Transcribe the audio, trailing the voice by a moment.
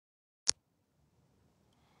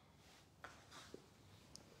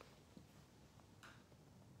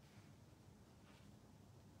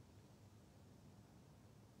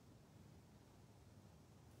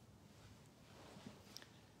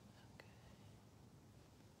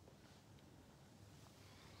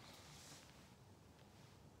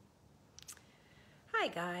Hi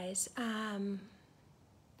guys,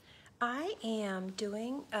 I am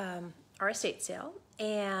doing our estate sale,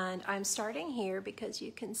 and I'm starting here because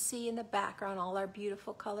you can see in the background all our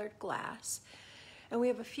beautiful colored glass, and we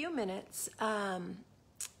have a few minutes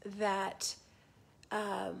that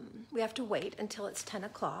we have to wait until it's 10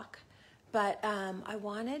 o'clock, but I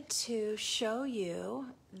wanted to show you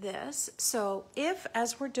this. So if,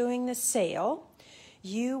 as we're doing the sale,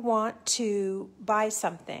 you want to buy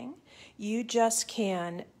something, you just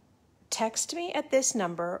can text me at this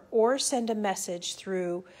number or send a message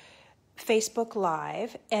through Facebook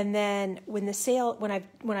Live, and then when the sale,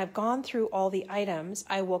 when I've gone through all the items,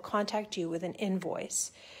 I will contact you with an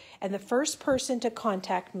invoice, and the first person to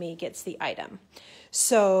contact me gets the item.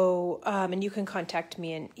 So and you can contact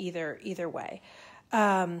me in either way.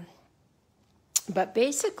 But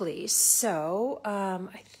basically, so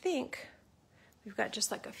I think we've got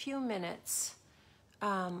just like a few minutes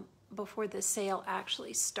before the sale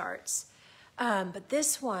actually starts. But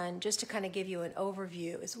this one, just to kind of give you an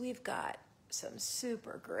overview, is we've got some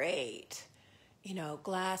super great,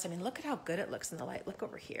 glass. I mean, look at how good it looks in the light. Look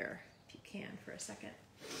over here, if you can, for a second.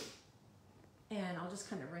 And I'll just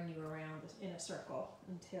kind of run you around in a circle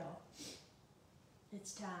until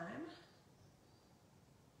it's time.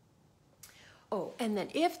 Oh, and then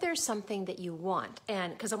if there's something that you want,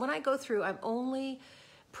 and because when I go through, I'm only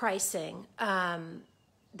pricing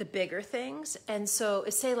the bigger things. And so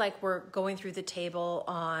say like we're going through the table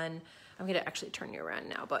on, I'm going to actually turn you around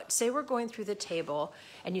now, but say we're going through the table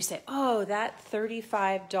and you say, oh, that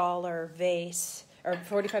 $35 vase or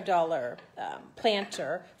 $45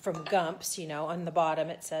 planter from Gumps, on the bottom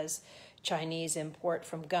it says Chinese import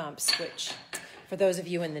from Gumps, which for those of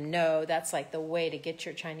you in the know, that's like the way to get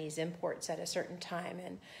your Chinese imports at a certain time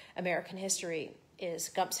in American history. Is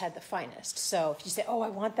Gumps had the finest. So if you say, oh, I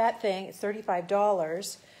want that thing, it's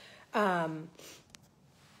 $35,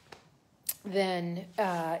 then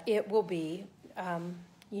it will be,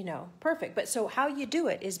 perfect. But so how you do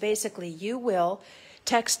it is basically you will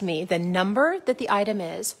text me the number that the item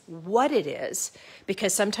is, what it is,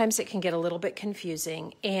 because sometimes it can get a little bit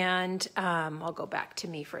confusing. And I'll go back to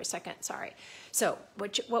me for a second, sorry. So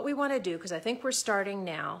what we want to do, because I think we're starting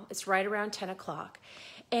now, it's right around 10 o'clock.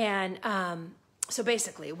 And so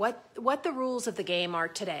basically, what the rules of the game are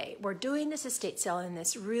today, we're doing this estate sale in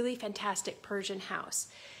this really fantastic Persian house.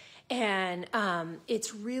 And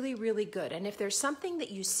it's really, really good. And if there's something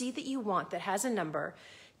that you see that you want that has a number,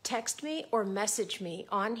 text me or message me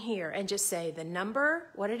on here and just say the number,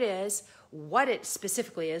 what it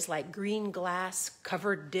specifically is, like green glass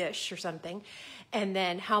covered dish or something, and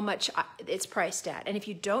then how much it's priced at. And if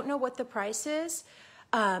you don't know what the price is,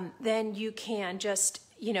 then you can just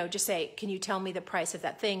say, can you tell me the price of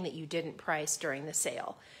that thing that you didn't price during the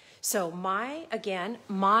sale? So my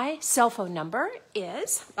cell phone number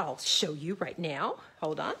is, I'll show you right now,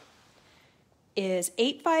 hold on, is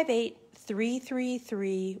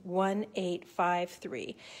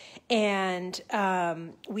 858-333-1853. And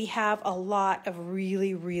we have a lot of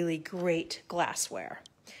really, really great glassware.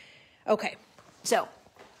 Okay, so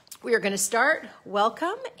we are going to start.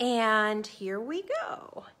 Welcome, and here we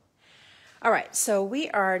go. All right, so we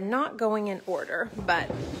are not going in order, but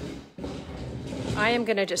I am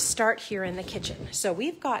going to just start here in the kitchen. So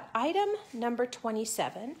we've got item number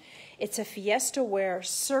 27. It's a Fiesta Ware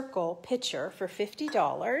circle pitcher for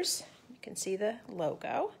 $50. You can see the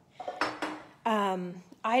logo.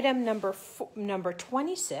 Item number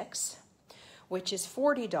 26, which is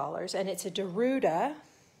 $40, and it's a Deruda,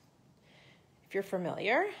 if you're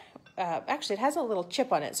familiar. Actually, it has a little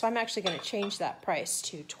chip on it, so I'm actually going to change that price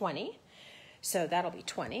to $20. So that'll be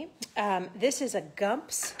 $20. This is a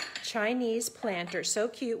Gumps Chinese planter, so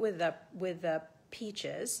cute with the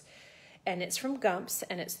peaches, and it's from Gumps,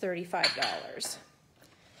 and it's $35.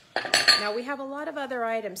 Now we have a lot of other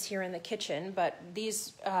items here in the kitchen, but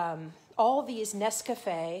these all these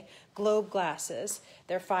Nescafe globe glasses,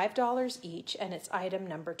 they're $5 each, and it's item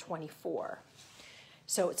number 24.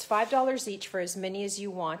 So it's $5 each for as many as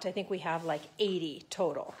you want. I think we have like 80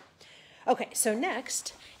 total. Okay, so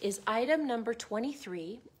next is item number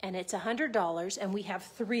 23, and it's $100, and we have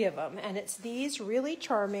 3 of them, and it's these really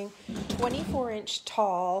charming 24-inch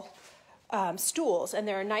tall stools, and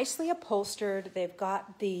they're nicely upholstered. They've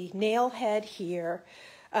got the nail head here.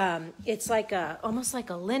 It's like almost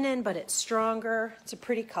like a linen, but it's stronger. It's a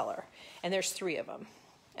pretty color, and there's 3 of them,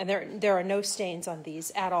 and there are no stains on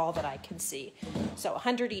these at all that I can see. So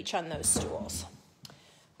 100 each on those stools.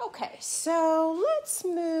 Okay, so let's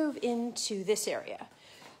move into this area.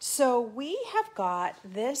 So we have got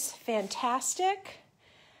this fantastic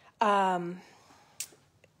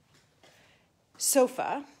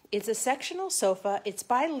sofa It's a sectional sofa. It's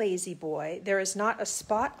by Lazy Boy. There is not a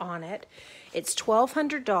spot on it. It's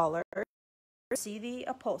 $1,200. See the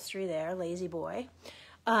upholstery there, Lazy Boy.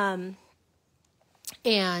 And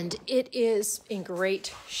it is in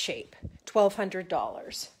great shape,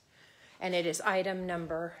 $1,200. And it is item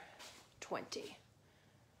number 20.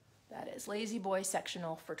 That is Lazy Boy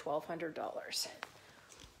sectional for $1,200.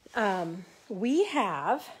 We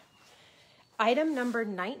have item number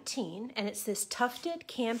 19, and it's this tufted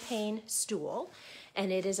campaign stool,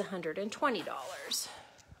 and it is $120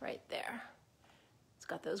 right there. It's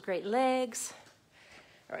got those great legs.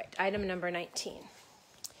 All right, item number 19.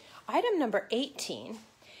 Item number 18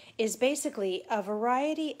 is basically a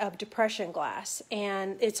variety of depression glass,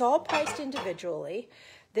 and it's all priced individually.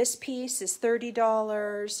 This piece is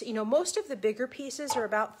 $30. You know, most of the bigger pieces are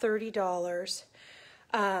about $30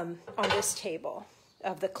 on this table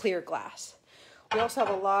of the clear glass. We also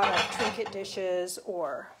have a lot of trinket dishes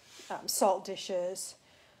or salt dishes,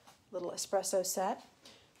 little espresso set.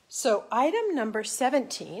 So item number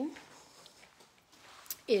 17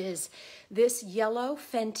 is this yellow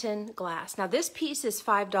Fenton glass. Now this piece is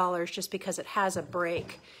 $5 just because it has a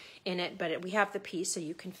break in it, but we have the piece so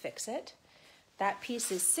you can fix it. That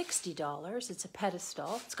piece is $60. It's a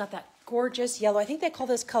pedestal. It's got that gorgeous yellow. I think they call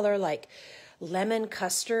this color like lemon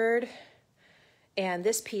custard. And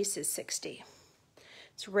this piece is $60.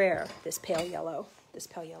 It's rare, this pale yellow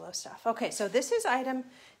stuff. Okay, so this is item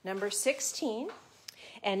number 16,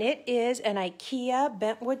 and it is an IKEA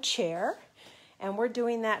bentwood chair, and we're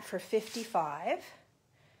doing that for $55.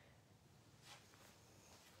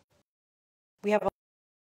 We have a lot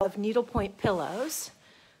of needlepoint pillows.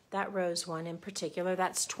 That rose one in particular,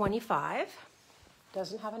 that's $25.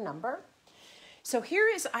 Doesn't have a number. So here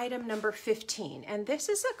is item number 15, and this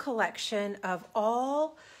is a collection of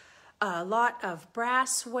a lot of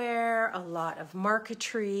brassware, a lot of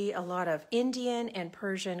marquetry, a lot of Indian and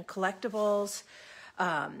Persian collectibles,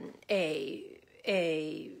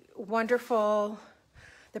 a wonderful,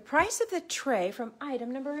 the price of the tray from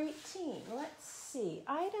item number 18. Let's see,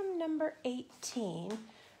 item number 18,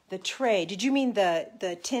 the tray. Did you mean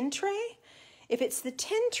the tin tray? If it's the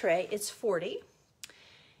tin tray, it's $40.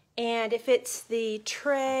 And if it's the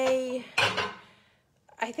tray,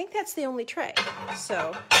 I think that's the only tray.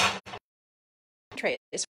 So, tray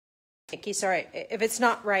is Nikki. Sorry, if it's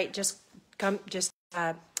not right, just text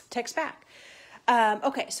back.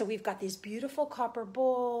 Okay, so we've got these beautiful copper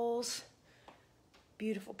bowls,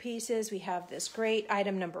 beautiful pieces. We have this great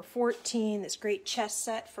item number 14, this great chess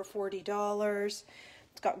set for $40.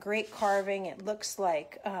 It's got great carving. It looks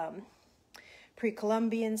like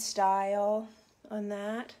pre-Columbian style on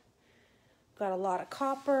that. Got a lot of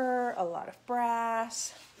copper, a lot of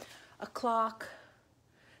brass, a clock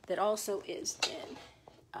that also is in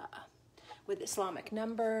with Islamic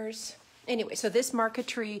numbers. Anyway, so this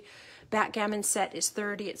marquetry backgammon set is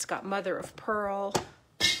 $30. It's got mother of pearl.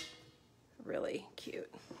 Really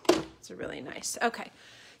cute. It's really nice. Okay,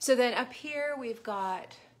 so then up here we've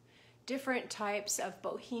got different types of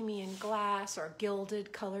bohemian glass or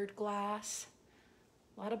gilded colored glass.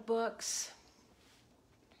 A lot of books.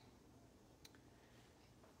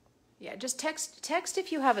 Yeah, just text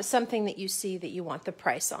if you have something that you see that you want the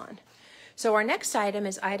price on. So our next item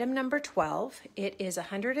is item number 12. It is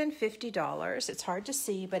 $150. It's hard to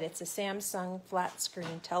see, but it's a Samsung flat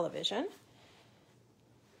screen television.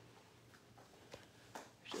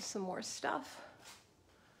 Just some more stuff.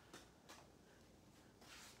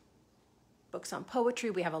 Books on poetry.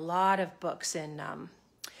 We have a lot of books in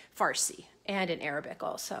Farsi and in Arabic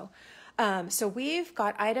also. So we've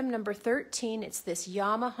got item number 13. It's this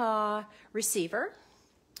Yamaha receiver.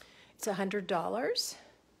 It's $100.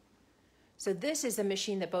 So this is a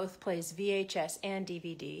machine that both plays VHS and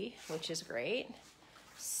DVD, which is great.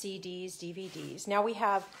 CDs, DVDs. Now we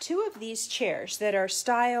have two of these chairs that are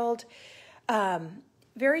styled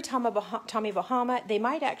very Tommy Bahama. They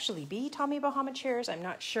might actually be Tommy Bahama chairs. I'm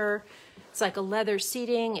not sure. It's like a leather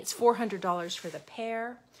seating. It's $400 for the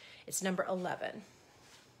pair. It's number 11.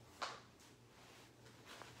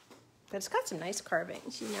 But it's got some nice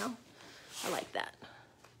carvings, you know. I like that.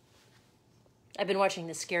 I've been watching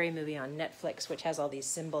this scary movie on Netflix, which has all these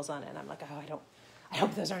symbols on it. And I'm like, oh, I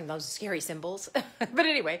hope those aren't those scary symbols. But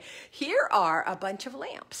anyway, here are a bunch of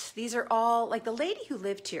lamps. These are all, like the lady who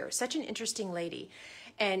lived here, such an interesting lady.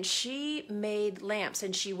 And she made lamps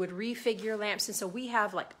and she would refigure lamps. And so we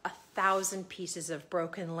have like 1,000 pieces of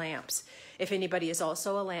broken lamps, if anybody is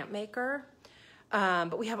also a lamp maker.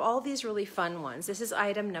 But we have all these really fun ones. This is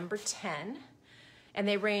item number 10, and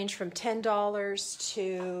they range from $10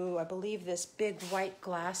 to, I believe this big white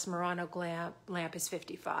glass Murano lamp is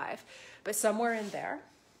 $55, but somewhere in there.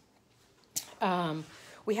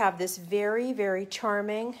 We have this very, very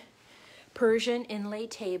charming Persian inlay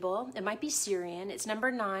table. It might be Syrian. It's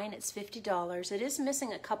number 9. It's $50. It is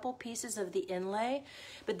missing a couple pieces of the inlay,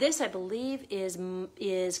 but this I believe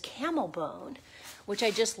is camel bone, which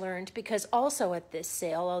I just learned because also at this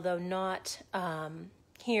sale, although not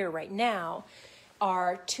here right now,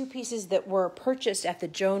 are 2 pieces that were purchased at the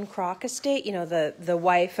Joan Kroc estate, you know, the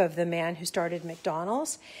wife of the man who started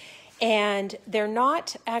McDonald's. And they're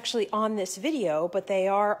not actually on this video, but they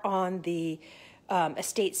are on the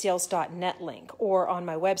estatesales.net link or on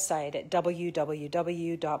my website at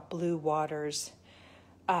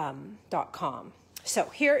www.bluewaters.com. So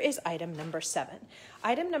here is item number 7.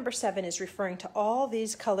 Item number 7 is referring to all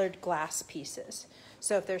these colored glass pieces.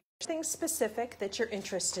 So if there's something specific that you're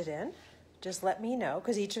interested in, just let me know,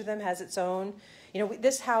 because each of them has its own, you know,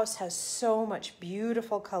 this house has so much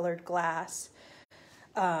beautiful colored glass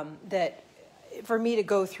that for me to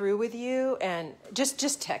go through with you, and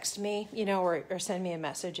just text me, you know, or send me a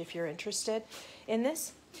message if you're interested in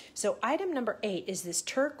this. So item number 8 is this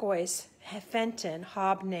turquoise Fenton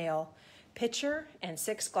hobnail pitcher and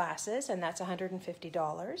 6 glasses, and that's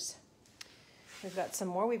 $150. We've got some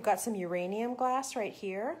more. We've got some uranium glass right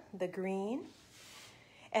here, the green.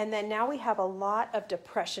 And then now we have a lot of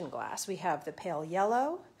depression glass. We have the pale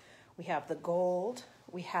yellow, we have the gold,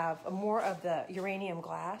 we have more of the uranium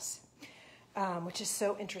glass, which is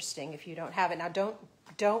so interesting if you don't have it. Now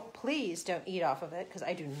please don't eat off of it, because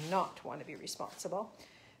I do not want to be responsible.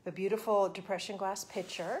 The beautiful depression glass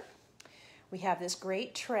pitcher. We have this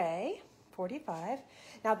great tray, $45.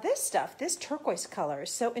 Now this stuff, this turquoise color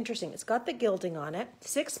is so interesting. It's got the gilding on it,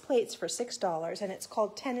 6 plates for $6, and it's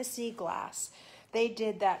called Tennessee glass. They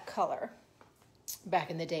did that color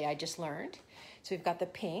back in the day, I just learned. So we've got the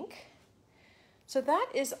pink. So that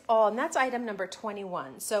is all, and that's item number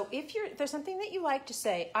 21. So if there's something that you like to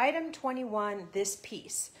say, item 21, this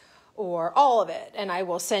piece, or all of it, and I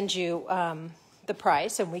will send you the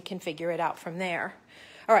price, and we can figure it out from there.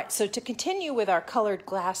 All right, so to continue with our colored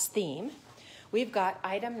glass theme, we've got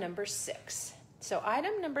item number 6. So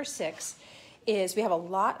item number 6 is, we have a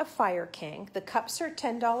lot of Fire King. The cups are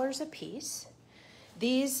 $10 a piece.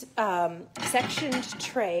 These sectioned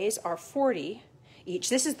trays are $40 each.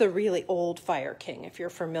 This is the really old Fire King, if you're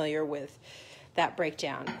familiar with that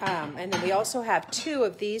breakdown. And then we also have 2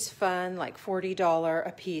 of these fun, like $40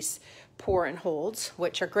 a piece pour and holds,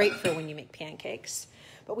 which are great for when you make pancakes.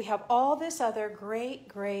 But we have all this other great,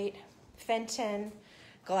 great Fenton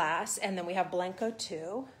glass, and then we have Blanco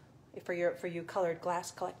too, for you colored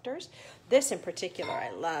glass collectors. This in particular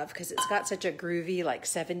I love, because it's got such a groovy, like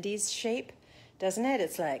 70s shape, doesn't it?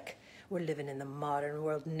 It's like, we're living in the modern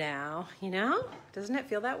world now, you know? Doesn't it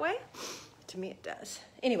feel that way? To me it does.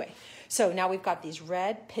 Anyway, so now we've got these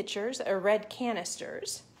red pitchers, or red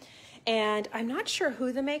canisters, and I'm not sure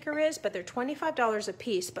who the maker is, but they're $25 a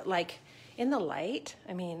piece, but like in the light,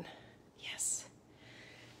 I mean, yes.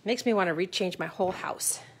 Makes me want to rechange my whole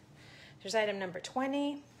house. There's item number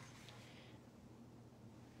 20.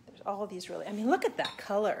 There's all these really, I mean, look at that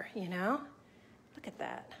color, you know? Look at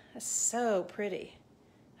that. That's so pretty.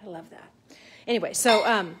 I love that. Anyway, so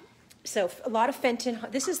a lot of Fenton.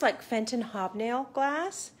 This is like Fenton hobnail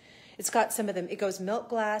glass. It's got some of them. It goes milk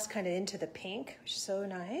glass kind of into the pink, which is so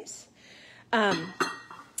nice. And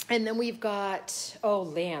then we've got, oh,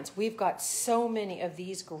 Lance, we've got so many of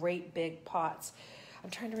these great big pots. I'm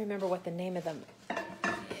trying to remember what the name of them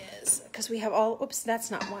is, because we have all, oops,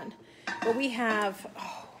 that's not one. But we have,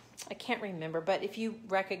 oh, I can't remember, but if you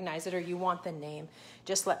recognize it or you want the name,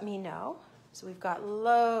 just let me know. So we've got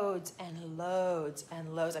loads and loads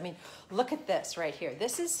and loads. I mean, look at this right here.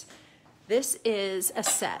 This is a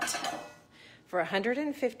set for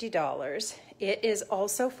 $150. It is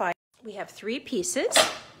also 5. We have 3 pieces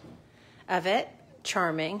of it.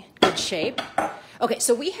 Charming, good shape. Okay,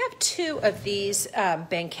 so we have 2 of these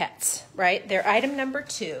banquettes, right? They're item number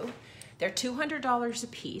 2. They're $200 a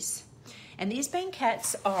piece. And these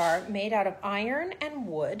banquettes are made out of iron and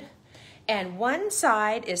wood. And one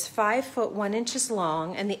side is 5 foot 1 inches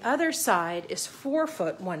long, and the other side is 4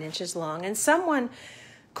 foot 1 inches long. And someone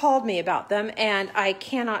called me about them, and I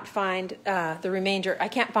cannot find the remainder. I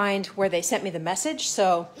can't find where they sent me the message.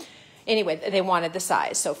 So anyway, they wanted the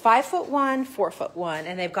size. So 5 foot 1, 4 foot 1,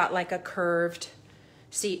 and they've got like a curved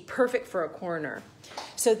seat, perfect for a corner.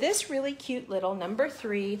 So this really cute little number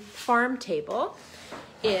 3 farm table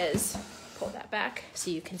is, pull that back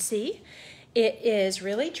so you can see. It is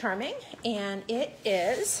really charming, and it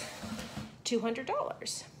is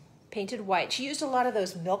 $200, painted white. She used a lot of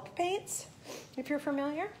those milk paints, if you're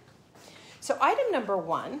familiar. So item number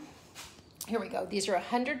 1, here we go. These are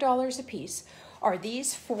 $100 a piece. are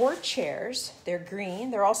these 4 chairs. They're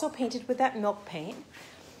green. They're also painted with that milk paint.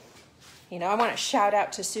 You know, I want to shout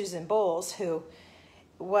out to Susan Bowles, who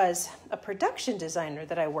was a production designer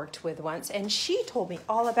that I worked with once, and she told me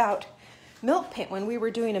all about milk paint when we were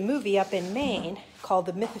doing a movie up in Maine called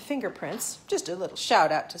The Myth of Fingerprints. Just a little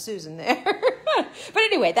shout out to Susan there. But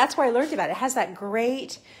anyway, that's where I learned about it. It has that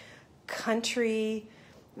great country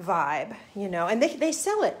vibe, you know, and they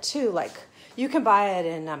sell it too. Like, you can buy it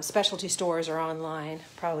in specialty stores or online.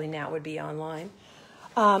 Probably now would be online.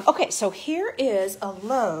 Okay, so here is a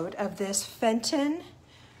load of this Fenton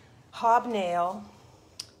hobnail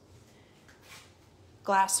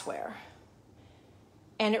glassware.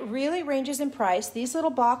 And it really ranges in price. These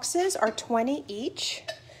little boxes are $20 each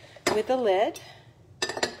with a lid.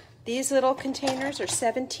 These little containers are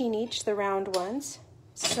 $17 each, the round ones.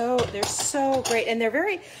 So they're so great, and they're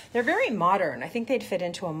very modern. I think they'd fit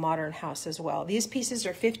into a modern house as well. These pieces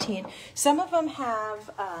are $15. Some of them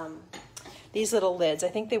have these little lids. I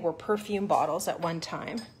think they were perfume bottles at one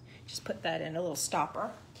time. Just put that in a little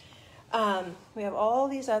stopper. We have all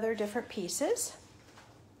these other different pieces.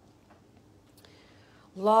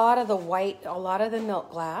 A lot of the white, a lot of the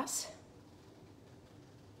milk glass.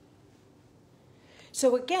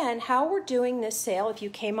 So again, how we're doing this sale, if you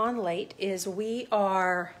came on late, is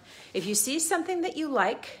if you see something that you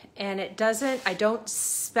like and it doesn't, I don't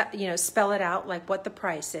spell it out like what the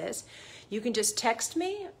price is, you can just text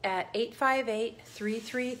me at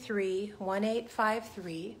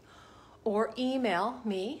 858-333-1853 or email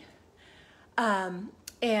me or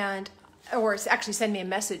actually send me a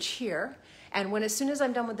message here. And as soon as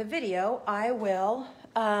I'm done with the video, I will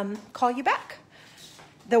call you back.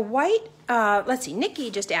 The white, let's see,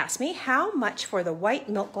 Nikki just asked me how much for the white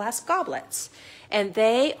milk glass goblets. And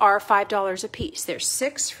they are $5 a piece. They're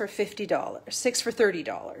 6 for $50, 6 for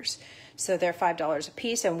 $30. So they're $5 a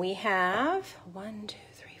piece. And we have 1, 2,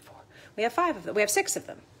 3, 4. We have 5 of them. We have 6 of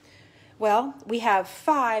them. Well, we have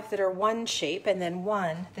 5 that are one shape and then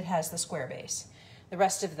 1 that has the square base. The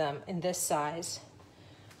rest of them in this size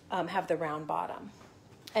have the round bottom.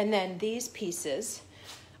 And then these pieces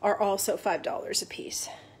are also $5 a piece.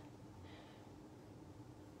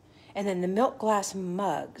 And then the milk glass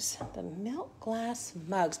mugs. The milk glass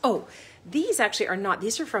mugs. Oh, these actually are not.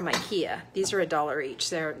 These are from IKEA. These are $1 each.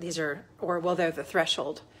 They're the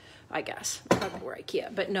threshold, I guess. Probably were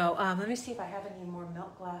IKEA. But no, let me see if I have any more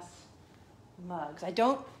milk glass mugs. I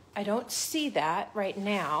don't see that right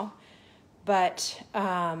now, but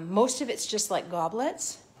most of it's just like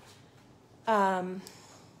goblets.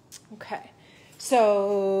 Okay.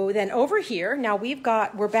 So then over here, now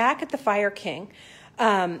we're back at the Fire King.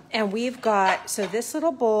 And we've got, so this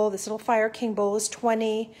little bowl, this little Fire King bowl is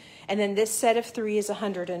 $20. And then this set of 3 is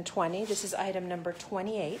 $120. This is item number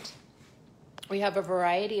 28. We have a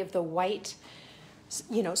variety of the white,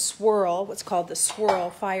 swirl, what's called the swirl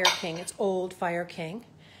Fire King. It's old Fire King.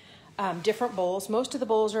 Different bowls. Most of the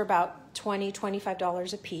bowls are about $20,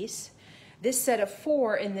 $25 a piece. This set of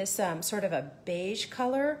 4 in this sort of a beige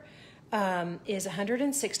color is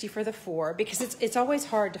 $160 for the 4 because it's always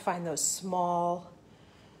hard to find those small,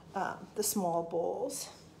 the small bowls.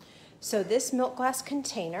 So this milk glass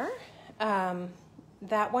container,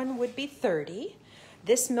 that one would be $30.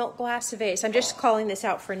 This milk glass vase, I'm just calling this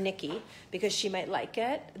out for Nikki because she might like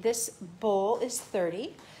it. This bowl is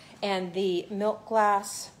 $30, and the milk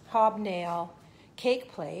glass hobnail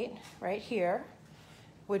cake plate right here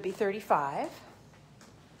would be $35.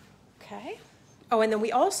 Okay. Oh, and then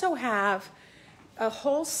we also have a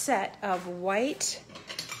whole set of white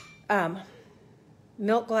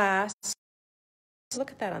milk glass. Look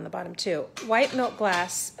at that on the bottom too. White milk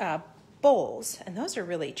glass bowls, and those are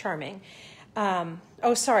really charming.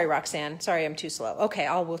 Oh, sorry, Roxanne. Sorry, I'm too slow. Okay,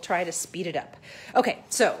 we'll try to speed it up. Okay,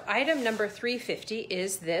 so item number 350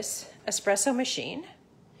 is this espresso machine.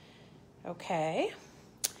 Okay.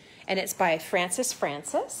 And it's by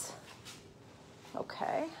Francis.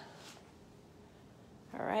 Okay.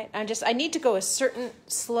 All right. I need to go a certain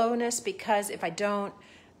slowness because if I don't,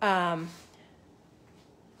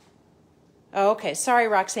 okay. Sorry,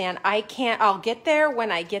 Roxanne. I can't, I'll get there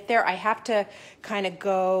when I get there. I have to kind of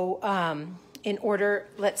go, in order.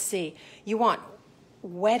 Let's see. You want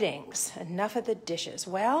weddings, enough of the dishes.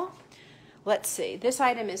 Well, let's see. This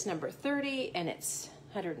item is number 30 and it's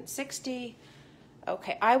 $160.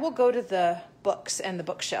 Okay, I will go to the books and the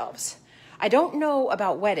bookshelves. I don't know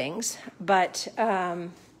about weddings, but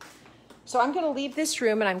so I'm going to leave this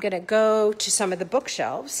room and I'm going to go to some of the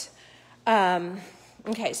bookshelves.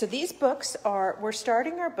 Okay, so these books we're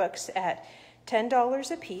starting our books at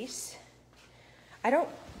 $10 a piece. I don't,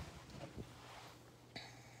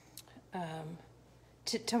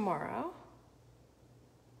 tomorrow.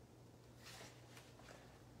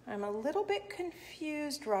 I'm a little bit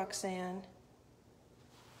confused, Roxanne.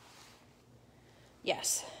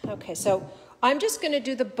 Yes, okay, so I'm just gonna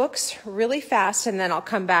do the books really fast and then I'll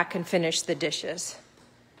come back and finish the dishes.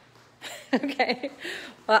 Okay,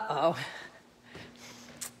 uh-oh.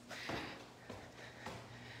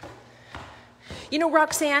 You know,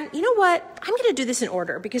 Roxanne, you know what? I'm going to do this in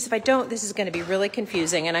order because if I don't, this is going to be really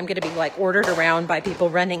confusing and I'm going to be like ordered around by people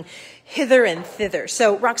running hither and thither.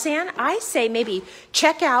 So Roxanne, I say maybe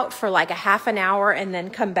check out for like a half an hour and then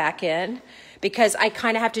come back in because I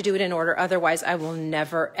kind of have to do it in order. Otherwise, I will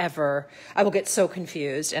never, ever, I will get so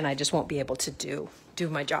confused and I just won't be able to do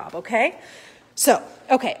my job, okay? So,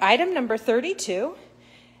 okay, item number 32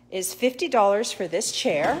 is $50 for this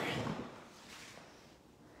chair.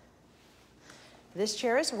 This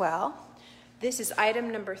chair as well. This is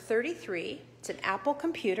item number 33. It's an Apple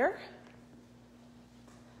computer.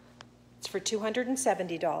 It's for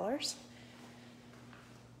 $270.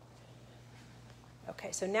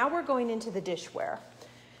 Okay, so now we're going into the dishware.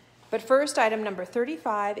 But first, item number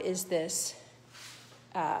 35 is this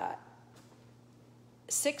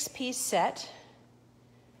 6-piece set.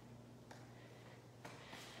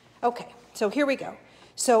 Okay, so here we go.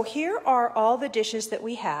 So here are all the dishes that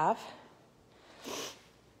we have.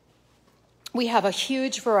 We have a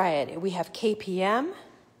huge variety. We have KPM.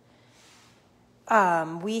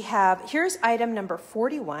 Here's item number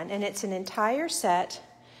 41, and it's an entire set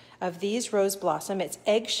of these rose blossom. It's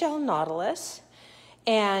eggshell nautilus.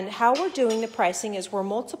 And how we're doing the pricing is we're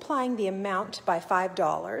multiplying the amount by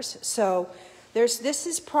 $5. So this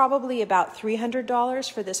is probably about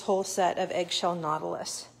 $300 for this whole set of eggshell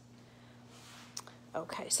nautilus.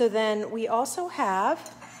 Okay, so then we also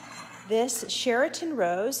have this Sheraton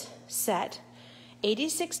Rose set,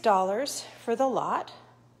 $86 for the lot.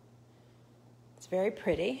 It's very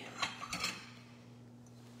pretty.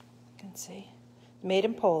 You can see. Made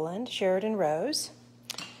in Poland, Sheraton Rose.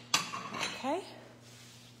 Okay.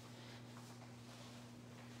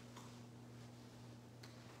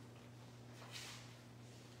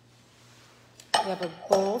 We have a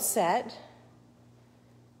bowl set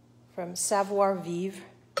from Savoir Vivre.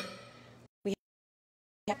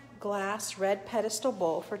 Glass red pedestal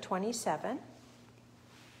bowl for $27.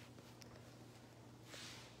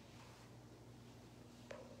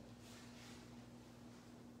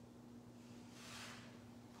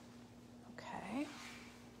 Okay.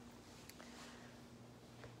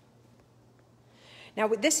 Now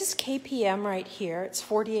this is KPM right here. It's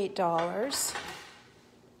 $48.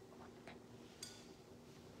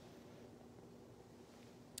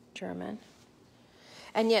 German.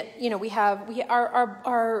 And yet, you know,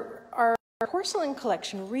 our porcelain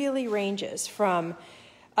collection really ranges from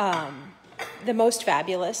the most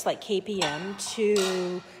fabulous, like KPM,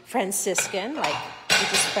 to Franciscan, like we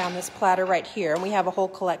just found this platter right here, and we have a whole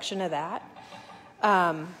collection of that,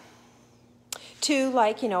 to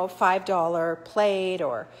like, you know, $5 plate,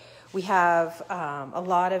 or we have a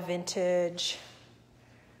lot of vintage.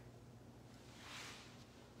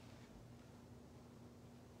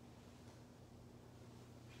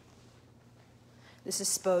 This is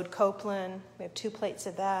Spode Copeland. We have 2 plates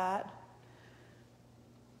of that.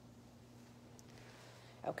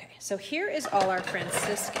 Okay, so here is all our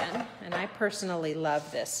Franciscan, and I personally love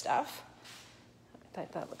this stuff. I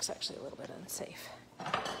thought that looks actually a little bit unsafe.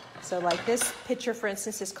 So like this pitcher, for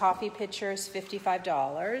instance, this coffee pitcher is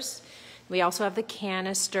 $55. We also have the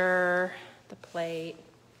canister, the plate.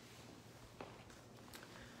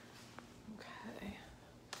 Okay.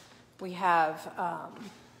 We have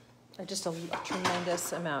just a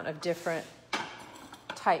tremendous amount of different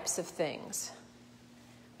types of things.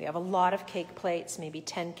 We have a lot of cake plates, maybe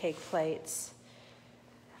 10 cake plates.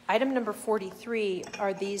 Item number 43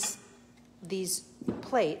 are these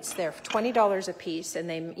plates. They're $20 a piece, and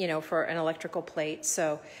they, you know, for an electrical plate.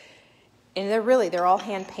 So, and they're all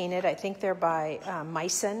hand painted. I think they're by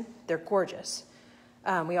Meissen. They're gorgeous.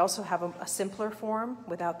 We also have a simpler form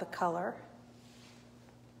without the color.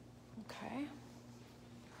 Okay.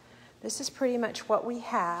 This is pretty much what we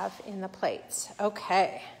have in the plates.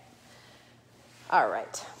 Okay. All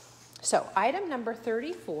right. So item number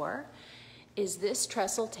 34 is this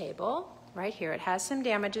trestle table right here. It has some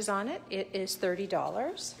damages on it. It is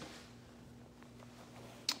 $30.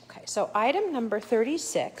 Okay. So item number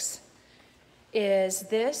 36 is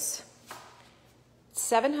this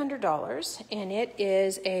 $700, and it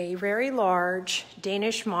is a very large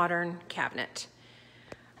Danish modern cabinet.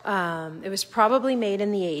 It was probably made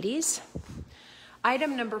in the 80s.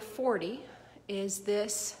 Item number 40 is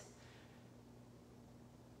this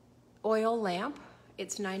oil lamp.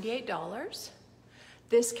 It's $98.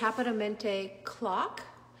 This Capitamente clock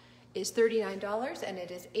is $39, and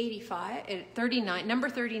it is number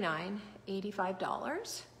 39,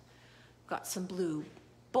 $85. Got some blue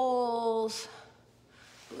bowls,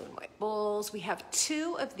 blue and white bowls. We have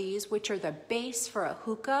 2 of these, which are the base for a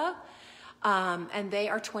hookah, and they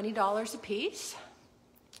are $20 a piece.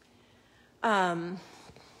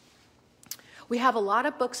 We have a lot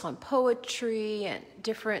of books on poetry and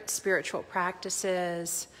different spiritual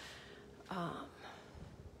practices.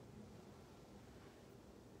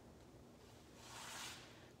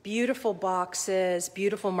 Beautiful boxes,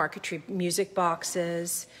 beautiful marquetry music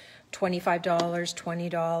boxes, $25, $20,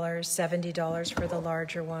 $70 for the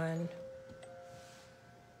larger one.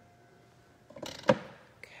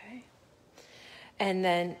 Okay. And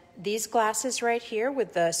then these glasses right here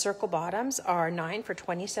with the circle bottoms are 9 for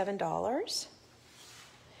 $27.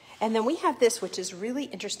 And then we have this, which is really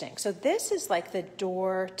interesting. So this is like the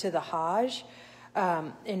door to the Hajj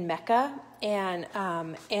in Mecca, and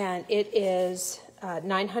it is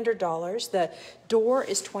 $900. The door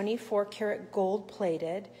is 24 karat gold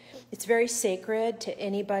plated. It's very sacred to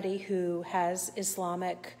anybody who has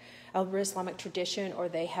Islamic tradition, or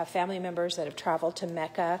they have family members that have traveled to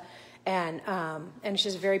Mecca, and it's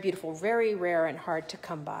just very beautiful, very rare and hard to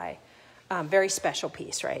come by. Very special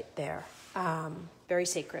piece right there. Very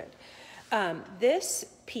sacred. This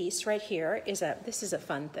piece right here this is a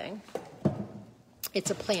fun thing.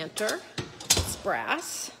 It's a planter. It's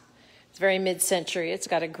brass. It's very mid-century. It's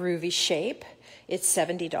got a groovy shape. It's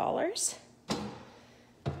 $70.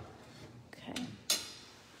 Okay.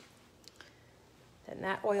 Then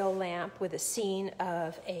that oil lamp with a scene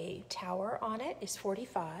of a tower on it is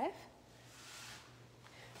 $45.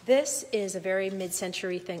 This is a very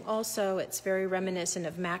mid-century thing also. It's very reminiscent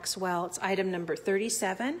of Maxwell. It's item number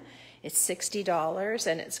 37. It's $60,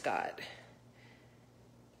 and it's got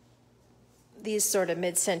these sort of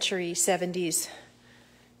mid-century 70s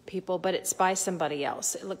people, but it's by somebody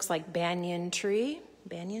else. It looks like banyan tree.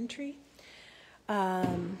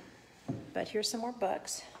 But here's some more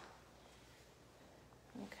books.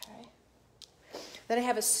 Okay. Then I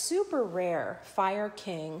have a super rare Fire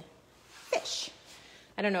King fish.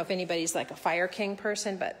 I don't know if anybody's like a Fire King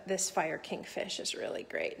person, but this Fire King fish is really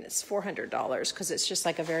great, and it's $400 because it's just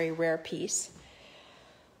like a very rare piece.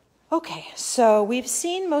 Okay, so we've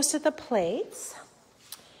seen most of the plates.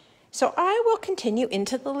 So I will continue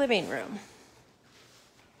into the living room.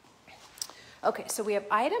 Okay, so we have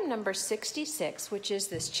item number 66, which is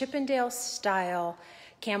this Chippendale style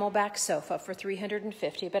camelback sofa for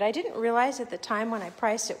 $350. But I didn't realize at the time when I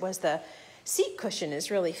priced it was the seat cushion is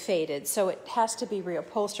really faded, so it has to be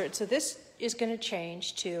reupholstered. So this is going to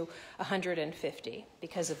change to $150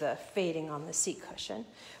 because of the fading on the seat cushion.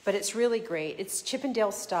 But it's really great. It's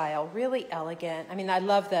Chippendale style, really elegant. I mean, I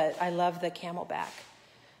love the camelback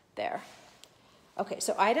there. Okay,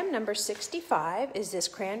 so item number 65 is this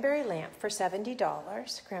cranberry lamp for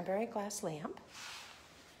 $70, cranberry glass lamp.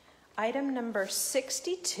 Item number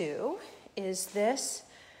 62 is this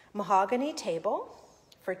mahogany table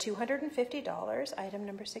for $250, item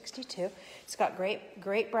number 62. It's got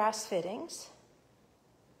great brass fittings.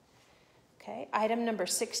 Okay, item number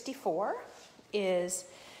 64 is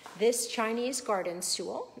this Chinese garden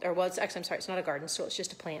stool, or well, it's not a garden stool, it's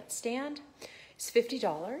just a plant stand. It's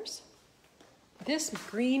 $50. This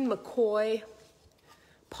green McCoy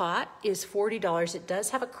pot is $40. It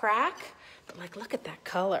does have a crack, but like, look at that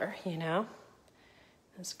color, you know?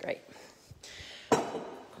 That's great.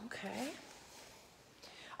 Okay.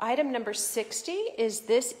 Item number 60 is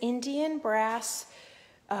this Indian brass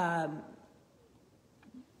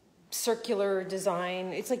circular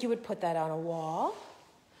design. It's like you would put that on a wall.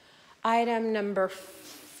 Item number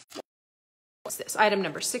What's this? Item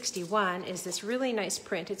number 61 is this really nice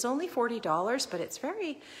print. It's only $40, but it's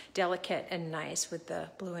very delicate and nice with the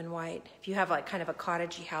blue and white. If you have like kind of a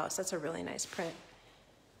cottagey house, that's a really nice print.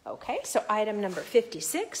 Okay, so item number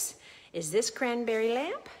 56 is this cranberry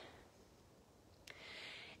lamp.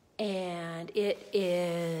 And it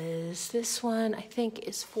is, this one I think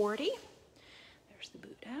is $40. There's the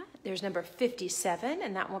Buddha. There's number 57,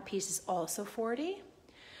 and that one piece is also $40.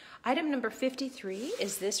 Item number 53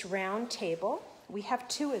 is this round table. We have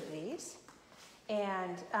 2 of these.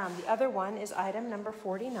 And the other one is item number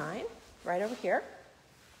 49, right over here.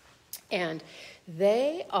 And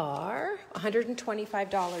they are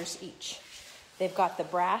 $125 each. They've got the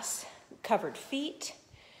brass covered feet.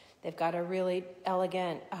 They've got a really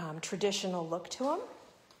elegant traditional look to them.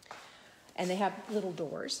 And they have little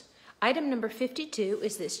doors. Item number 52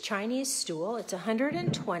 is this Chinese stool. It's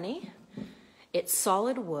 $120. It's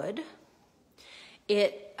solid wood.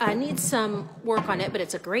 It needs some work on it, but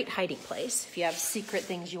it's a great hiding place. If you have secret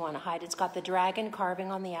things you want to hide, it's got the dragon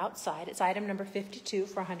carving on the outside. It's item number 52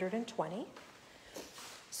 for $120.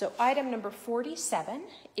 So item number 47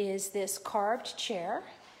 is this carved chair.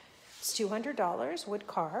 It's $200, wood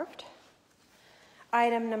carved.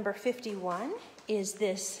 Item number 51 is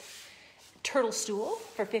this turtle stool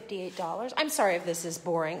for $58. I'm sorry if this is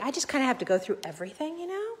boring. I just kind of have to go through everything, you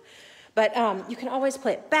know? But you can always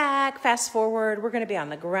play it back, fast forward. We're going to be on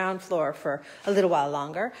the ground floor for a little while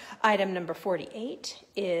longer. Item number 48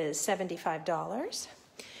 is $75.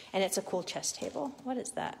 And it's a cool chess table. What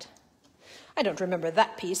is that? I don't remember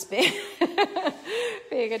that piece being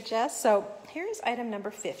a chess. So here's item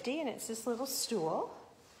number 50, and it's this little stool.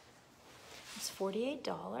 It's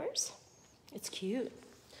 $48. It's cute.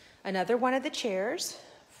 Another one of the chairs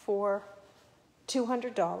for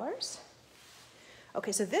 $200.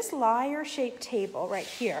 Okay, so this lyre-shaped table right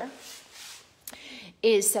here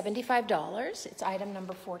is $75. It's item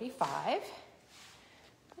number 45.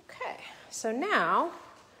 Okay, so now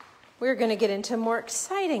we're going to get into a more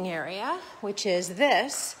exciting area, which is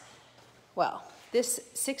this. Well, this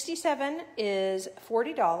 67 is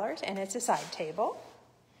 $40, and it's a side table.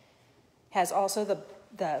 Has also the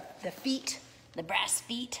feet, the brass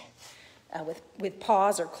feet, with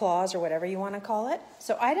paws or claws or whatever you want to call it.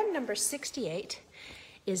 So item number 68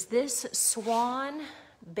 is this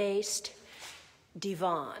swan-based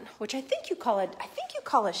divan, which I think you call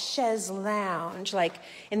a chaise lounge, like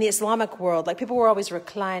in the Islamic world, like people were always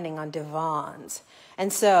reclining on divans.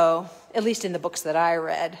 And so, at least in the books that I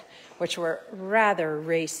read, which were rather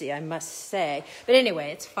racy, I must say. But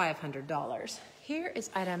anyway, it's $500. Here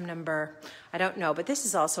is item number, I don't know, but this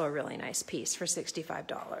is also a really nice piece for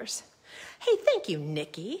 $65. Hey, thank you,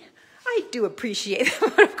 Nikki. I do appreciate that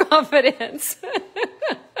amount of confidence.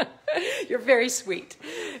 You're very sweet.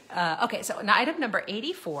 Okay, so now item number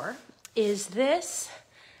 84 is this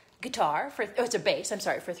guitar it's a bass, I'm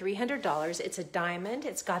sorry, for $300. It's a diamond.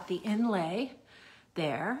 It's got the inlay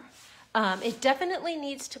there. It definitely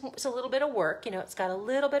needs a little bit of work. You know, it's got a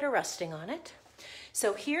little bit of rusting on it.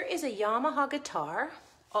 So here is a Yamaha guitar,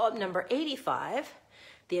 number 85,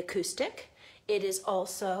 the acoustic. It is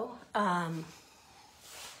also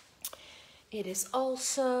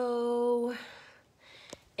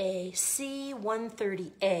a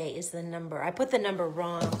C130A is the number. I put the number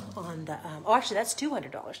wrong on the, oh, actually that's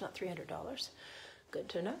 $200, not $300. Good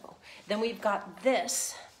to know. Then we've got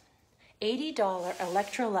this $80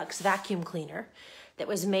 Electrolux vacuum cleaner that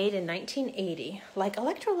was made in 1980. Like,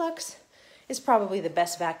 Electrolux is probably the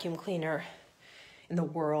best vacuum cleaner in the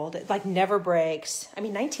world. It like never breaks. I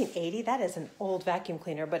mean, 1980, that is an old vacuum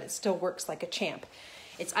cleaner, but it still works like a champ.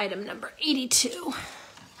 It's item number 82.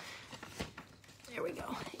 There we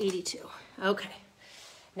go, 82. Okay.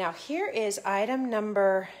 Now here is item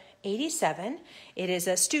number 87. It is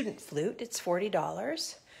a student flute. It's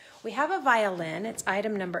 $40. We have a violin. It's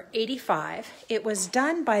item number 85. It was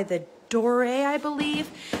done by the Dore, I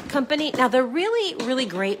believe, company. Now the really, really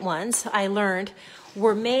great ones, I learned,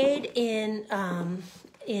 were made in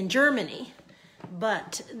Germany,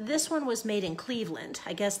 but this one was made in Cleveland.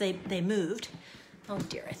 I guess they moved. Oh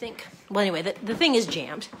dear, I think. Well, anyway, the thing is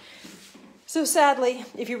jammed. So sadly,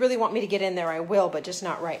 if you really want me to get in there, I will, but just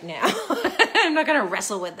not right now. I'm not going to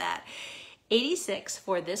wrestle with that. 86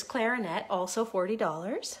 for this clarinet, also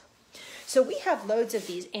 $40. So we have loads of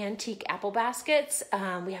these antique apple baskets.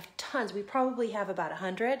 We have tons. We probably have about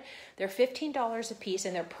 100. They're $15 a piece,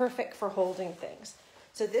 and they're perfect for holding things.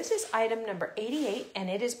 So this is item number 88, and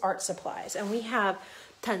it is art supplies. And we have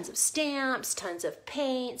tons of stamps, tons of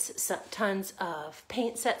paints, tons of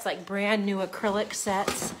paint sets, like brand new acrylic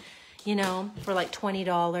sets, you know, for like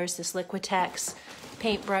 $20. This Liquitex,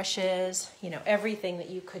 paintbrushes, you know, everything that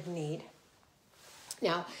you could need.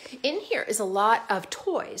 Now, in here is a lot of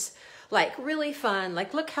toys, like really fun,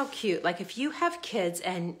 like look how cute. Like if you have kids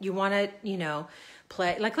and you want to, you know,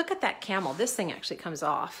 play, like look at that camel. This thing actually comes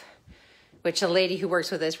off, which a lady who works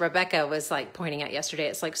with us, Rebecca, was like pointing out yesterday.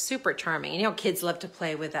 It's like super charming. You know, kids love to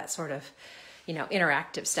play with that sort of, you know,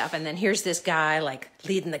 interactive stuff. And then here's this guy like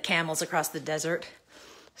leading the camels across the desert.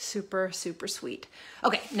 Super, super sweet.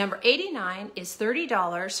 Okay, number 89 is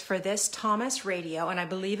 $30 for this Thomas radio, and I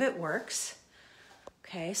believe it works.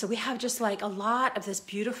 Okay, so we have just like a lot of this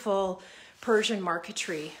beautiful Persian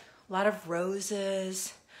marquetry, a lot of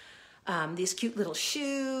roses, these cute little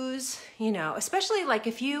shoes, you know, especially like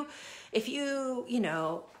if you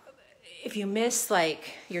miss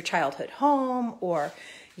like your childhood home, or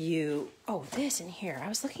oh, this in here. I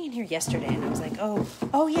was looking in here yesterday and I was like,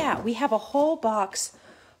 oh yeah, we have a whole box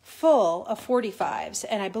full of 45s,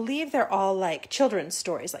 and I believe they're all like children's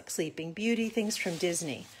stories, like Sleeping Beauty, things from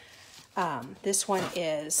Disney. This one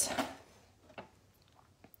is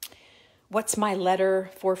What's My Letter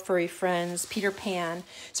for Furry Friends, Peter Pan.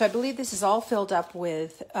 So I believe this is all filled up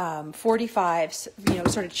with 45s, you know,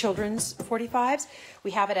 sort of children's 45s.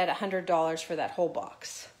 We have it at $100 for that whole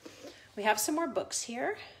box. We have some more books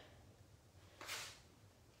here.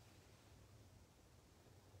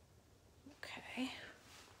 Okay.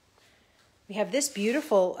 We have this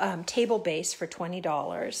beautiful table base for $20.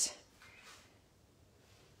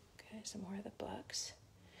 Okay, some more of the books.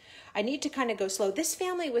 I need to kind of go slow. This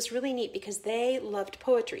family was really neat because they loved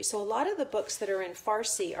poetry. So a lot of the books that are in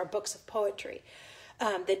Farsi are books of poetry.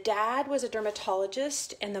 The dad was a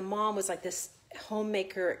dermatologist, and the mom was like this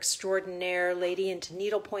homemaker extraordinaire lady into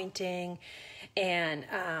needlepointing, and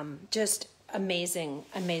just amazing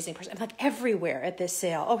person. I'm like everywhere at this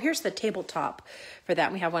sale. Oh, here's the tabletop for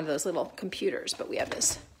that. We have one of those little computers, but we have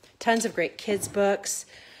this tons of great kids books.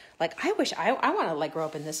 Like, I wish I want to like grow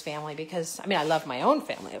up in this family, because I mean, I love my own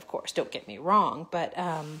family, of course, don't get me wrong, but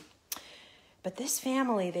this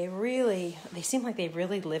family, they seem like they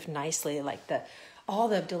really lived nicely, like all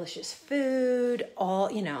the delicious food,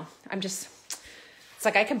 all, you know, it's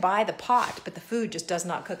like I can buy the pot, but the food just does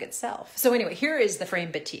not cook itself. So anyway, here is the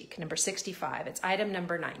frame batik, number 65. It's item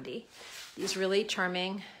number 90. These really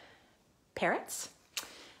charming parrots,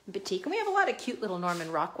 batik, and we have a lot of cute little Norman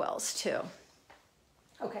Rockwells too.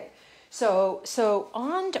 Okay, so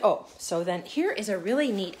then here is a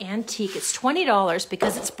really neat antique. It's $20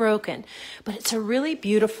 because it's broken, but it's a really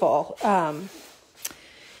beautiful,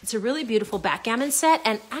 backgammon set.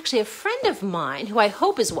 And actually a friend of mine, who I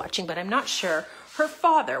hope is watching, but I'm not sure, her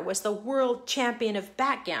father was the world champion of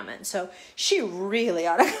backgammon. So she really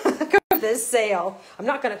ought to go to this sale. I'm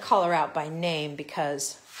not going to call her out by name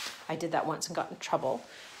because I did that once and got in trouble.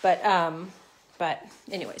 But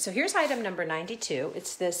anyway, so here's item number 92.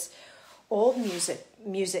 It's this old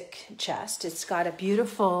music chest. It's got a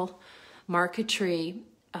beautiful marquetry,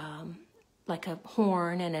 like a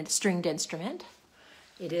horn and a stringed instrument.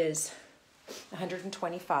 It is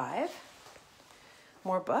 $125.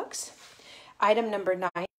 More books. Item number 9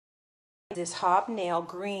 is this hobnail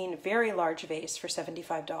green, very large vase for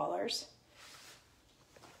 $75.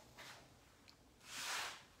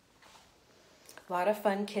 A lot of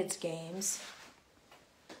fun kids games.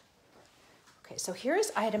 Okay, so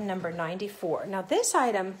here's item number 94. Now this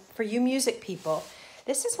item, for you music people,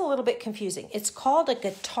 this is a little bit confusing. It's called a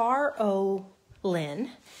guitar-o-lin,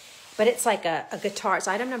 but it's like a guitar. It's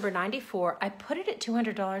item number 94. I put it at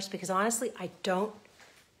 $200 because honestly, I don't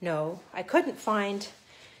know. I couldn't find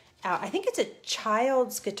out. I think it's a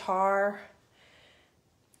child's guitar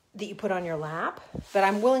that you put on your lap, but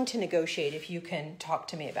I'm willing to negotiate if you can talk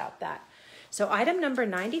to me about that. So item number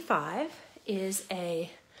 95 is a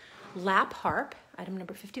lap harp. Item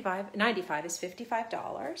number 95 is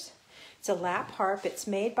 $55. It's a lap harp. It's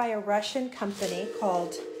made by a Russian company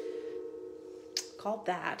called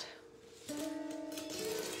that.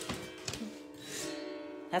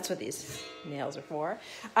 That's what these nails are for.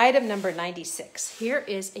 Item number 96. Here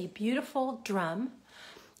is a beautiful drum.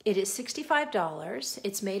 It is $65.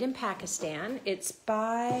 It's made in Pakistan. It's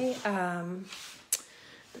by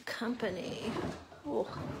the company. Oh.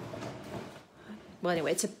 Well,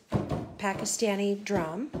 anyway, it's a Pakistani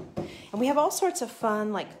drum, and we have all sorts of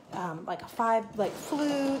fun, like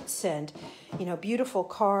flutes and, you know, beautiful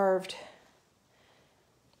carved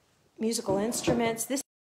musical instruments. This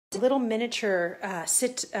is a little miniature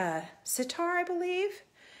sitar, I believe.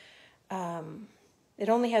 It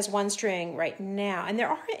only has one string right now, and there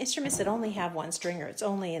are instruments that only have one string, or it's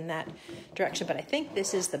only in that direction. But I think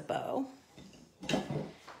this is the bow.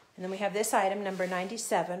 And then we have this item, number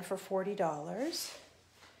 97, for $40.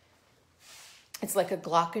 It's like a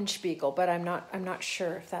glockenspiegel, but I'm not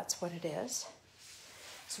sure if that's what it is.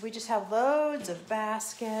 So we just have loads of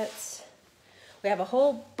baskets. We have a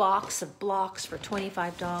whole box of blocks for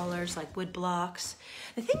 $25, like wood blocks.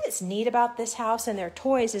 The thing that's neat about this house and their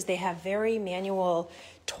toys is they have very manual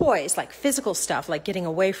toys, like physical stuff, like getting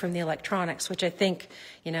away from the electronics, which I think,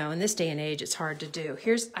 you know, in this day and age, it's hard to do.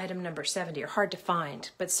 Here's item number 70, or hard to find,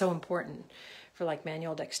 but so important for like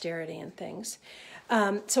manual dexterity and things.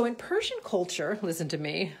 So in Persian culture, listen to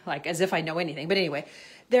me, like as if I know anything, but anyway,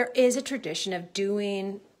 there is a tradition of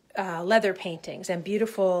doing leather paintings and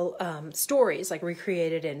beautiful stories, like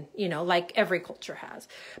recreated in, you know, like every culture has.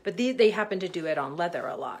 But they happen to do it on leather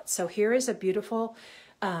a lot. So here is a beautiful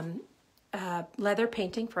leather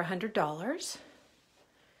painting for $100.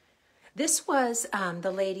 This was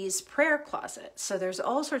the ladies' prayer closet. So there's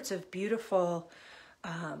all sorts of beautiful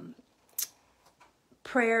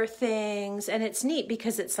prayer things, and it's neat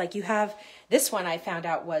because it's like you have, this one I found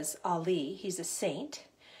out was Ali. He's a saint.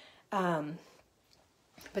 But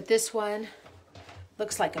this one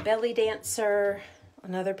looks like a belly dancer.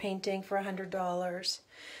 Another painting for $100.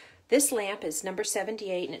 This lamp is number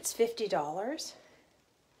 78 and it's $50.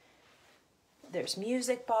 There's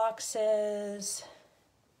music boxes.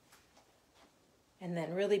 And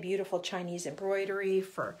then really beautiful Chinese embroidery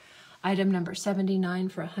for item number 79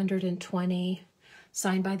 for $120.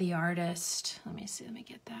 Signed by the artist. Let me see, let me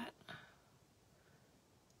get that.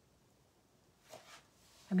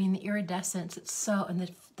 I mean, the iridescence, it's so, and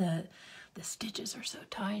the stitches are so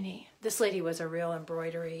tiny. This lady was a real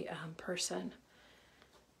embroidery person.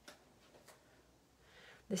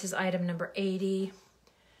 This is item number 80.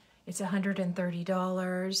 It's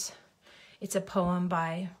 $130. It's a poem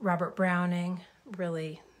by Robert Browning.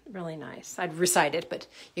 Really, really nice. I'd recite it, but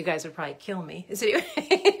you guys would probably kill me. So anyway,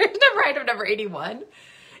 here's item number 81.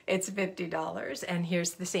 It's $50. And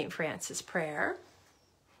here's the St. Francis Prayer.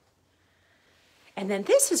 And then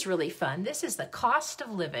this is really fun. This is the cost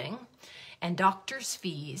of living and doctor's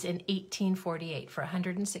fees in 1848 for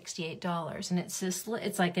 $168. And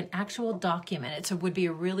it's like an actual document. It would be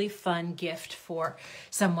a really fun gift for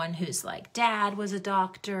someone who's like, dad was a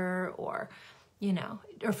doctor, or, you know,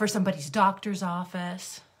 or for somebody's doctor's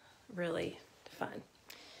office. Really fun.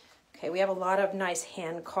 Okay, we have a lot of nice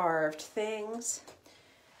hand-carved things.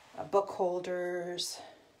 Book holders.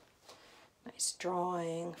 Nice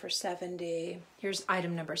drawing for $70. Here's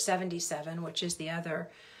item number 77, which is the other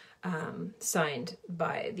signed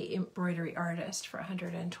by the embroidery artist for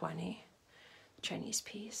 $120. Chinese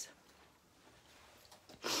piece.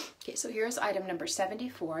 Okay, so here's item number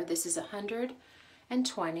 74. This is $120,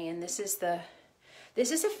 and this is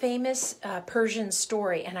a famous Persian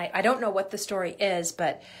story, and I don't know what the story is,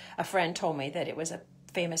 but a friend told me that it was a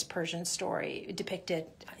famous Persian story depicted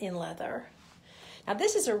in leather. Now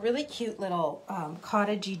this is a really cute little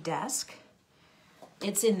cottagey desk.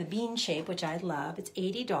 It's in the bean shape, which I love. It's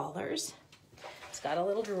 $80. It's got a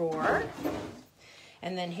little drawer.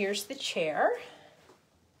 And then here's the chair.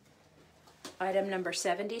 Item number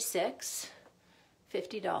 76,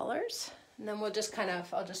 $50. And then we'll just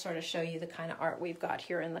I'll just sort of show you the kind of art we've got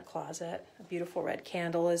here in the closet. A beautiful red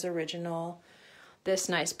candle is original. This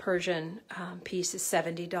nice Persian piece is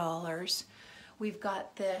 $70. We've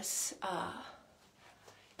got this,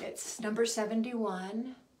 it's number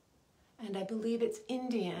 71, and I believe it's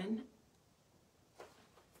Indian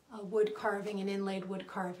wood carving and inlaid wood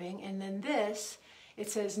carving. And then this, it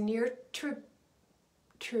says near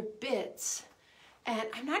Trebitz, and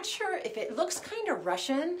I'm not sure if it looks kind of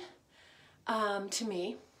Russian to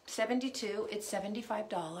me. 72, it's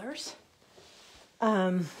 $75.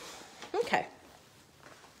 Okay.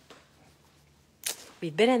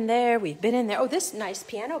 We've been in there, Oh, this nice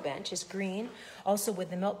piano bench is green. Also with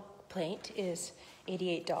the milk plate is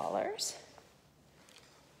 $88.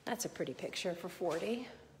 That's a pretty picture for $40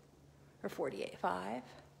 or $48.5.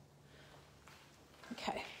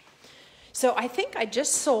 Okay. So I think I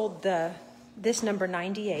just sold this number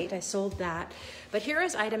 98. I sold that. But here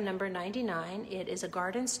is item number 99. It is a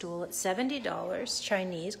garden stool. It's $70,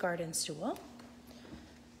 Chinese garden stool.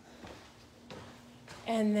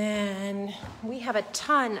 And then we have a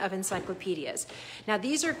ton of encyclopedias. Now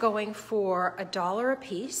these are going for $1 a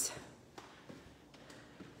piece.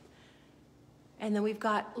 And then we've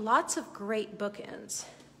got lots of great bookends.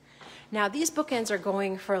 Now these bookends are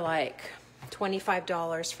going for like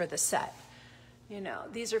 $25 for the set. You know,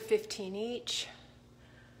 these are $15 each.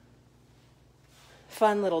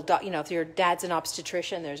 Fun little, you know, if your dad's an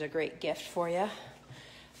obstetrician, there's a great gift for you.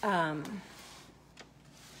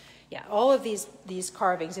 Yeah, all of these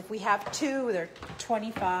carvings, if we have two, they're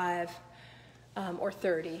 25 or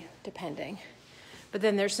 30, depending. But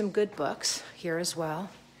then there's some good books here as well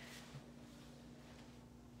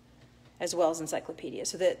as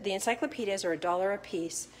encyclopedias. So the encyclopedias are $1 a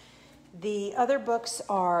piece. The other books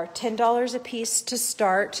are $10 a piece to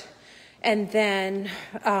start, and then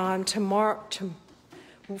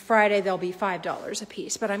Friday they'll be $5 a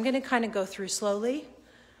piece. But I'm going to kind of go through slowly.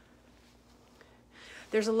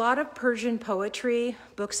 There's a lot of Persian poetry,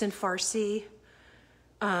 books in Farsi.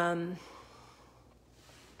 Okay.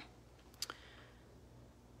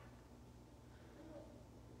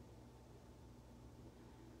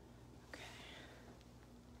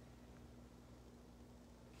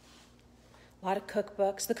 A lot of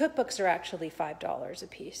cookbooks. The cookbooks are actually $5 a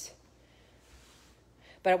piece.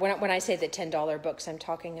 But when I say the $10 books, I'm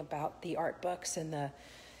talking about the art books and the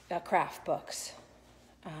craft books.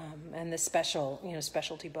 And the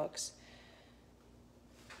specialty books.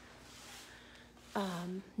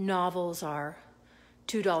 Novels are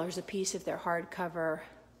 $2 a piece if they're hardcover.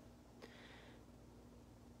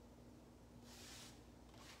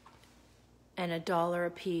 And $1 a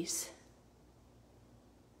piece.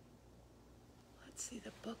 Let's see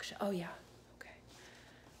the bookshelf. Oh yeah, okay,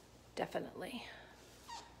 definitely.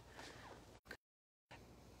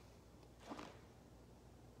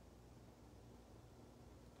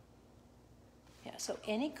 Yeah, so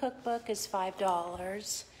any cookbook is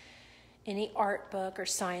 $5. Any art book or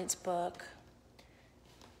science book.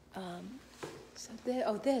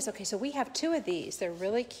 This. Okay, so we have 2 of these. They're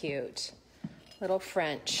really cute, little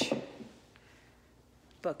French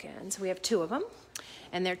bookends. We have 2 of them,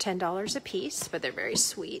 and they're $10 a piece, but they're very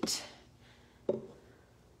sweet. I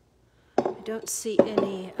don't see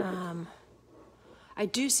any. I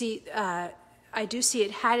do see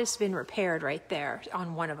it has been repaired right there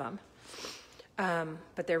on one of them,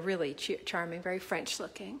 but they're really charming, very French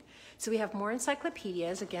looking. So we have more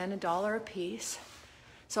encyclopedias, again, $1 a piece.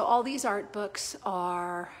 So all these art books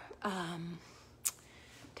are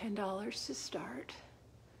 $10 to start.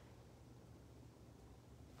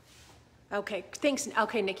 Okay, thanks.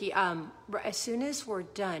 Okay, Nikki, as soon as we're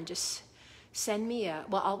done, just send me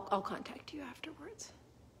I'll contact you afterwards.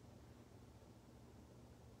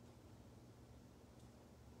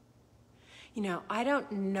 You know, I don't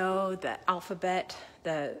know the alphabet,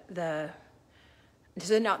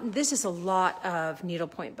 so now, this is a lot of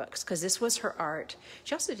needlepoint books, because this was her art.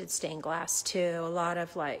 She also did stained glass, too. A lot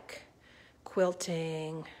of, like,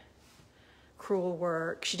 quilting, crewel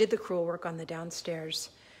work. She did the crewel work on the downstairs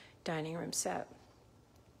dining room set.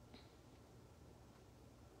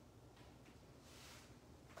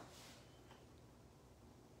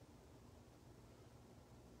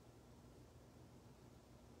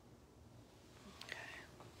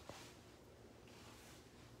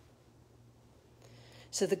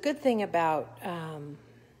 So the good thing about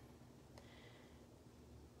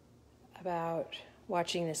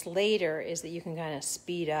watching this later is that you can kind of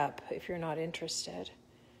speed up if you're not interested.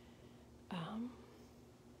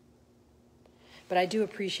 But I do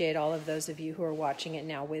appreciate all of those of you who are watching it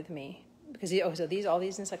now with me, because all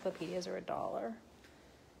these encyclopedias are $1.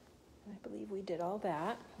 I believe we did all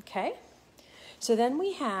that. Okay. So then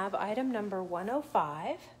we have item number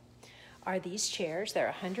 105 are these chairs.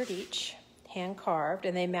 They're $100 each. Hand carved,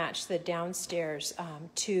 and they match the downstairs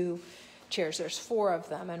 2 chairs. There's 4 of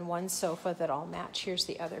them and 1 sofa that all match. Here's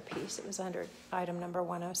the other piece. It was under item number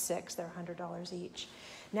 106. They're $100 each.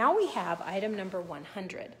 Now we have item number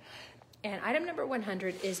 100. And item number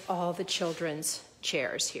 100 is all the children's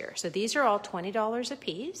chairs here. So these are all $20 a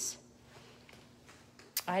piece.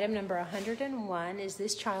 Item number 101 is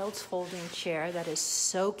this child's folding chair that is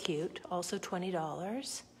so cute, also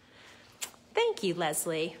 $20. Thank you,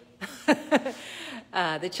 Leslie.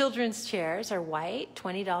 The children's chairs are white,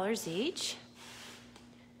 $20 each.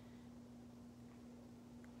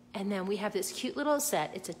 And then we have this cute little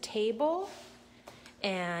set. It's a table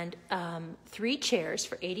and 3 chairs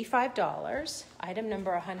for $85. Item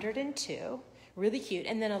number 102, really cute.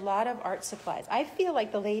 And then a lot of art supplies. I feel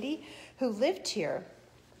like the lady who lived here,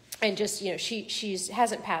 and just, you know, she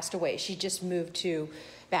hasn't passed away. She just moved to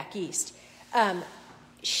back east.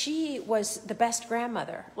 She was the best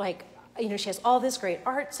grandmother. Like, you know, she has all this great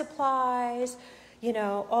art supplies, you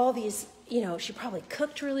know, all these, you know, she probably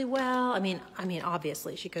cooked really well. I mean,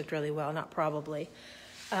 obviously she cooked really well, not probably.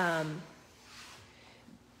 I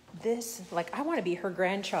want to be her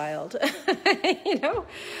grandchild, you know?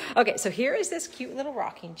 Okay, so here is this cute little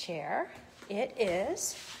rocking chair. It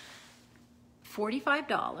is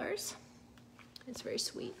 $45. It's very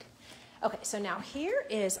sweet. Okay, so now here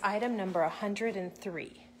is item number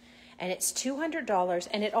 103, and it's $200,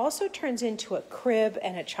 and it also turns into a crib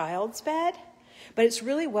and a child's bed, but it's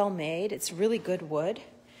really well made. It's really good wood,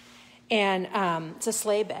 and it's a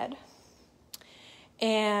sleigh bed.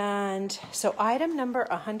 And so item number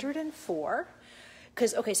 104,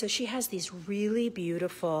 so she has these really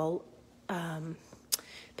beautiful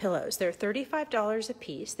pillows. They're $35 a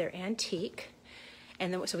piece. They're antique.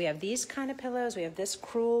 And then, so we have these kind of pillows. We have this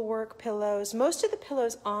crewel work pillows. Most of the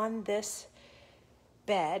pillows on this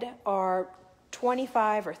bed are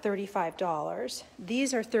 $25 or $35.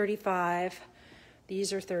 These are $35.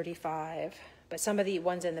 These are $35. But some of the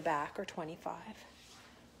ones in the back are $25.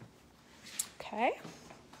 Okay.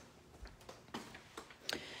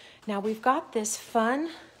 Now we've got this fun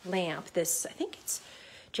lamp. I think it's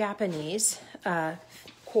Japanese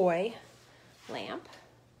koi lamp.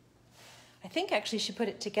 I think actually she put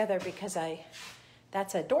it together because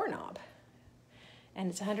that's a doorknob. And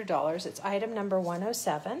it's $100. It's item number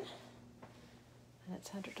 107. And it's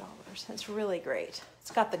 $100. It's really great. It's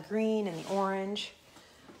got the green and the orange.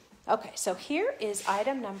 Okay, so here is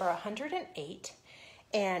item number 108,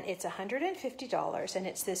 and it's $150, and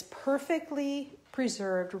it's this perfectly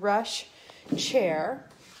preserved rush chair.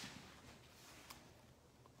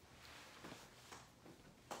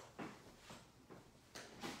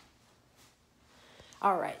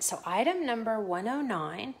 All right, so item number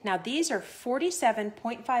 109. Now these are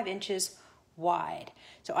 47.5 inches wide.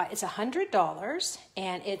 So it's $100,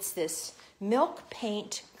 and it's this milk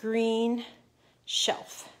paint green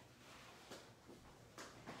shelf.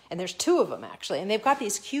 And there's two of them actually, and they've got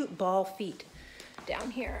these cute ball feet down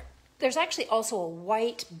here. There's actually also a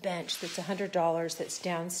white bench that's $100 that's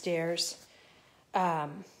downstairs.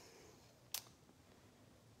 Okay.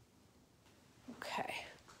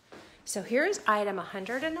 So here is item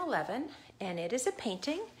 111, and it is a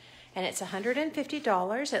painting, and it's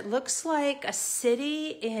 $150. It looks like a city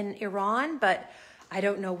in Iran, but I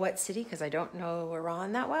don't know what city because I don't know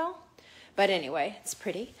Iran that well. But anyway, it's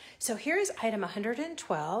pretty. So here's item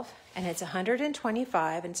 112, and it's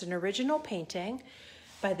 $125, and it's an original painting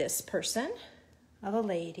by this person, of a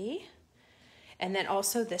lady, and then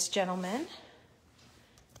also this gentleman.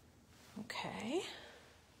 Okay.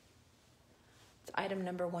 Item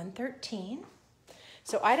number 113.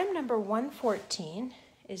 So item number 114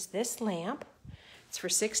 is this lamp. It's for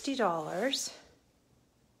 $60.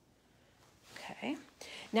 Okay.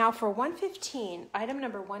 Now for 115, item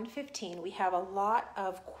number 115, we have a lot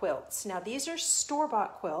of quilts. Now these are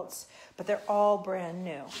store-bought quilts, but they're all brand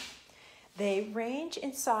new. They range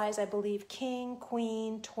in size, I believe, king,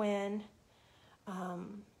 queen, twin,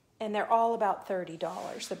 and they're all about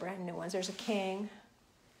 $30, the brand new ones. There's a king.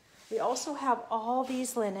 We also have all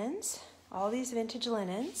these linens, all these vintage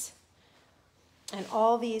linens, and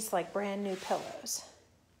all these like brand new pillows.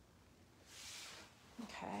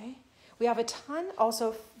 Okay. We have a ton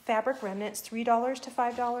also fabric remnants, $3 to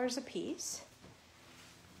 $5 a piece.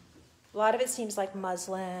 A lot of it seems like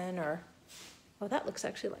muslin or, oh, that looks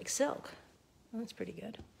actually like silk. Oh, that's pretty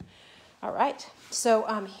good. All right. So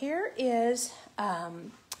here is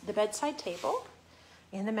the bedside table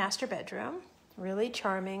in the master bedroom. Really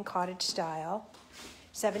charming cottage style,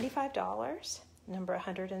 $75, number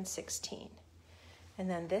 116. And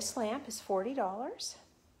then this lamp is $40,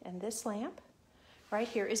 and this lamp right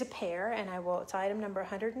here is a pair, and it's item number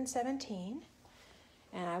 117,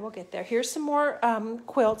 and I will get there. Here's some more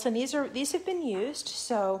quilts, and these have been used,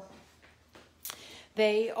 so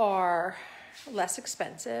they are less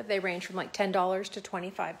expensive. They range from like $10 to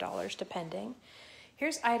 $25 depending.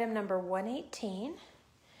 Here's item number 118.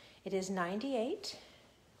 It is $98,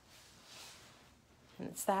 and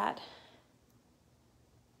it's that.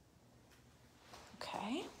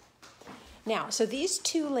 Okay. Now, so these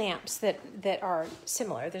two lamps that are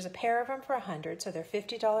similar, there's a pair of them for $100, so they're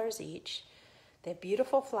 $50 each. They have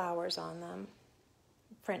beautiful flowers on them,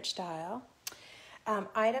 French style.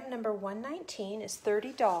 Item number 119 is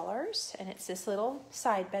 $30, and it's this little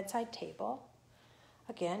bedside table.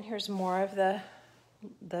 Again, here's more of the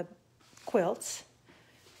quilts.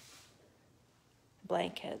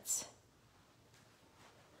 Blankets.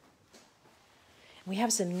 We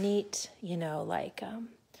have some neat, like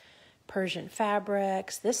Persian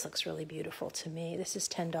fabrics. This looks really beautiful to me. This is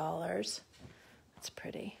 $10. It's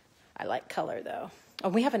pretty. I like color though. Oh,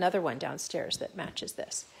 we have another one downstairs that matches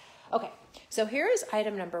this. Okay, so here is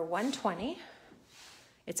item number 120.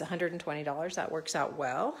 It's $120. That works out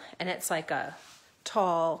well. And it's like a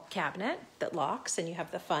tall cabinet that locks, and you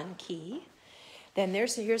have the fun key. Then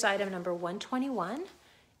here's item number 121.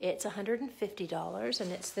 It's $150,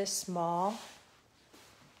 and it's this small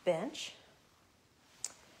bench.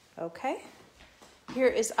 Okay. Here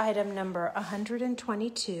is item number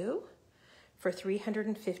 122 for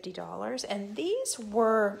 $350. And this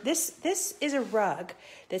is a rug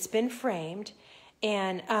that's been framed,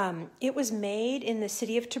 and it was made in the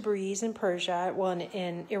city of Tabriz in Persia,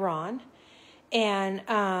 in Iran.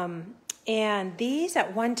 And these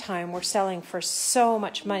at one time were selling for so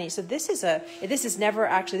much money. So this was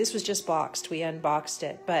just boxed. We unboxed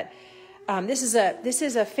it, but this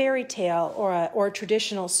is a fairy tale or a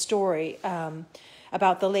traditional story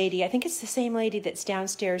about the lady. I think it's the same lady that's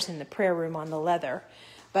downstairs in the prayer room on the leather,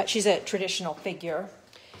 but she's a traditional figure.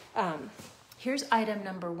 Here's item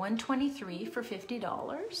number 123 for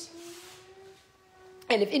 $50.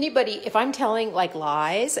 And if I'm telling like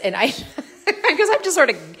lies, and because I'm just sort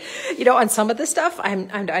of, on some of the stuff,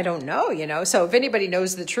 I don't know, so if anybody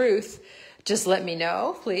knows the truth, just let me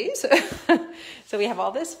know, please. So we have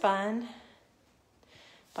all this fun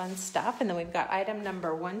stuff, and then we've got item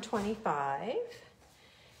number 125,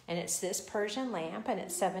 and it's this Persian lamp, and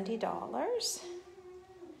it's $70.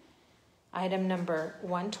 Item number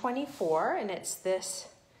 124, and it's this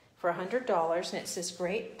for $100, and it's this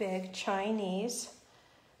great big Chinese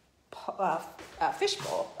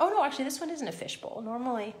fishbowl. Oh no, actually this one isn't a fishbowl.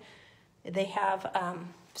 Normally they have,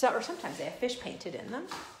 or sometimes they have fish painted in them.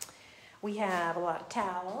 We have a lot of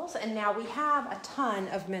towels, and now we have a ton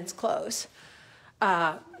of men's clothes.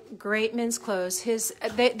 Great men's clothes.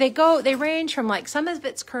 They range from like, some of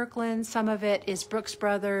it's Kirkland, some of it is Brooks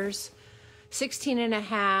Brothers,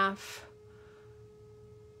 16.5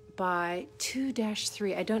 by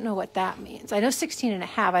 2-3. I don't know what that means. I know 16.5.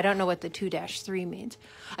 I don't know what the 2-3 means.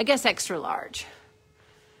 I guess extra large.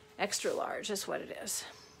 Extra large is what it is.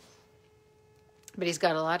 But he's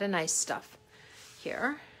got a lot of nice stuff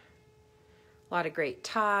here. A lot of great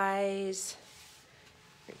ties,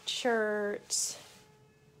 great shirts.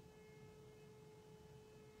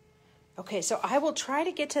 Okay, so I will try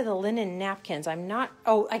to get to the linen napkins. I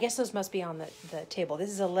guess those must be on the table.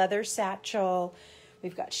 This is a leather satchel.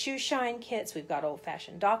 We've got shoe shine kits. We've got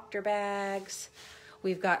old-fashioned doctor bags.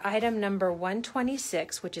 We've got item number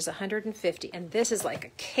 126, which is $150, and this is like a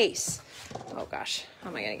case. Oh gosh, how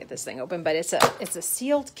am I gonna get this thing open? But it's a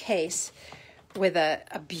sealed case with a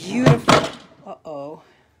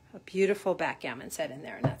beautiful backgammon set in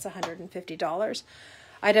there, and that's $150.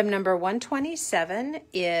 Item number 127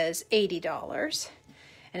 is $80,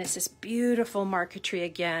 and it's this beautiful marquetry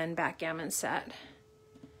again backgammon set.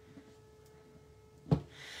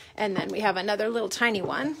 And then we have another little tiny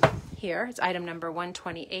one here. It's item number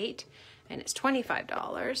 128, and it's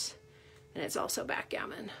 $25, and it's also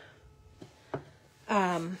backgammon.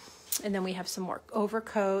 And then we have some more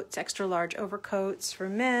overcoats, extra large overcoats for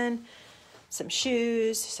men, some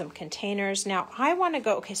shoes, some containers. Now I want to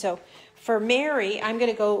go, okay, so for Mary, I'm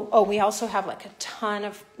going to go, we also have like a ton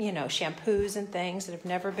of, shampoos and things that have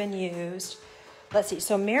never been used. Let's see,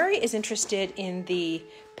 so Mary is interested in the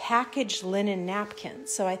packaged linen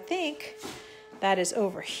napkins. So I think that is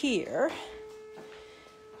over here.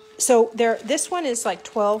 So this one is like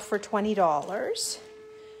 12 for $20.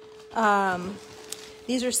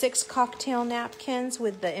 These are 6 cocktail napkins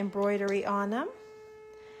with the embroidery on them.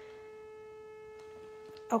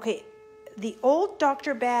 Okay, the old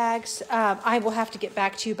doctor bags, I will have to get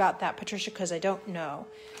back to you about that, Patricia, because I don't know.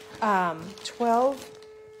 12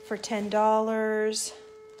 for $10,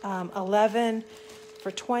 11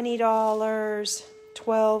 for $20,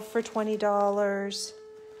 12 for $20.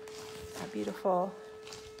 Beautiful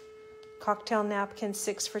cocktail napkins,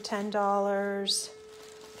 6 for $10,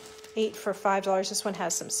 8 for $5. This one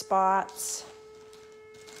has some spots.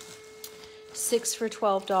 6 for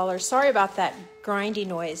 $12. Sorry about that grindy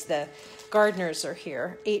noise. The gardeners are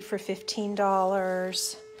here. 8 for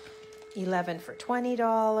 $15. 11 for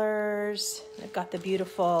 $20. I've got the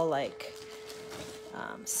beautiful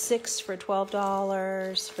 6 for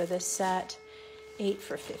 $12 for this set. 8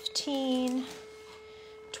 for $15.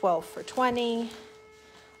 12 for $20.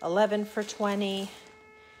 11 for $20.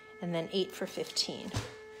 And then 8 for $15.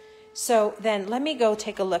 So then let me go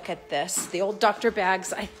take a look at this. The old doctor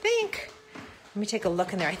bags, I think, let me take a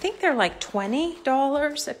look in there. I think they're like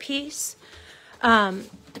 $20 a piece,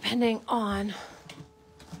 depending on,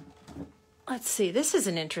 let's see, this is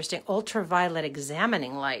an interesting ultraviolet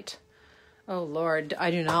examining light. Oh Lord, I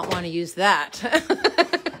do not want to use that.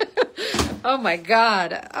 Oh my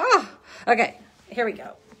God. Oh, okay, here we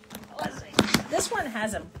go. Let's see. This one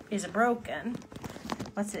is broken.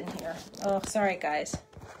 What's in here? Oh, sorry guys.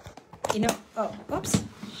 Whoops.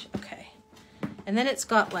 Okay. And then it's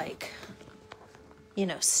got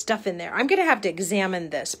stuff in there. I'm going to have to examine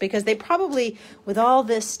this because they probably, with all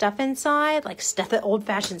this stuff inside, like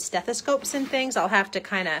old-fashioned stethoscopes and things, I'll have to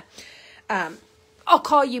kind of, I'll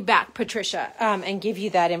call you back, Patricia, and give you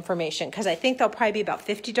that information because I think they'll probably be about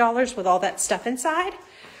 $50 with all that stuff inside.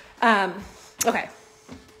 Okay.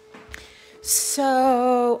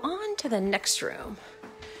 So on to the next room.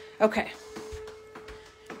 Okay.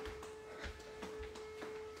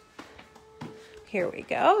 Here we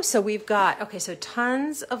go. So we've got, so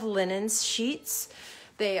tons of linen sheets.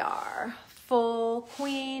 They are full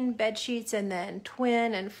queen bed sheets and then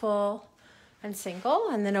twin and full and single.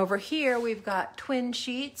 And then over here we've got twin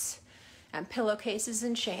sheets and pillowcases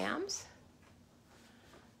and shams.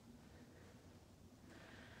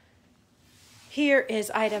 Here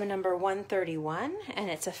is item number 131, and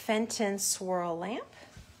it's a Fenton swirl lamp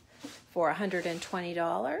for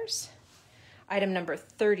 $120. Item number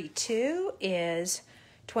 32 is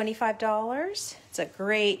 $25. It's a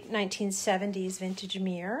great 1970s vintage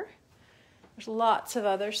mirror. There's lots of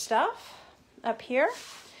other stuff up here.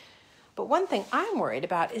 But one thing I'm worried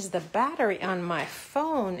about is the battery on my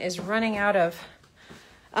phone is running out of,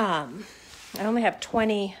 I only have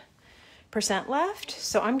 20 left.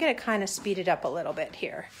 So I'm going to kind of speed it up a little bit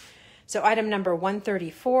here. So item number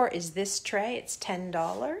 134 is this tray. It's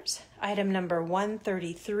 $10. Item number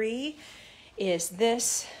 133 is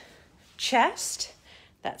this chest.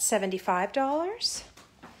 That's $75.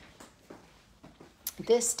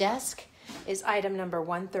 This desk is item number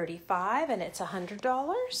 135, and it's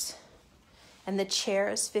 $100. And the chair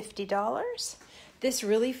is $50. This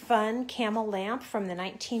really fun camel lamp from the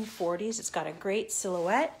 1940s. It's got a great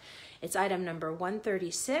silhouette. It's item number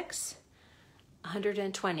 136,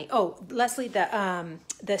 $120. Oh, Leslie, the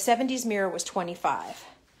 70s mirror was $25.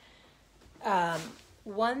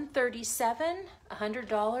 137,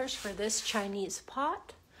 $100 for this Chinese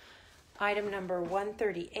pot. Item number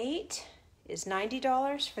 138 is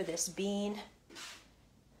 $90 for this bean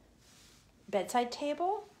bedside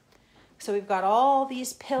table. So we've got all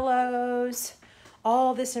these pillows,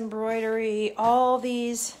 all this embroidery, all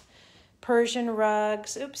these Persian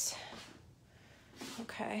rugs. Oops.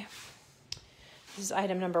 Okay. This is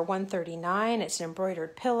item number 139. It's an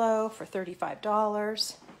embroidered pillow for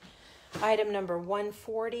 $35. Item number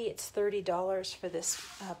 140, it's $30 for this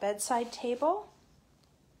bedside table.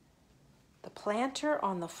 The planter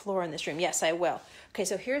on the floor in this room. Yes, I will. Okay,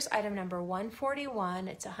 so here's item number 141.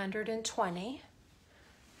 It's $120,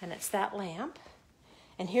 and it's that lamp.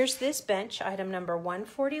 And here's this bench, item number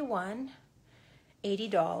 141,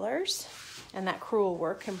 $80, and that crewel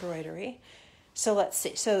work embroidery. So let's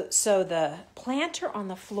see. So the planter on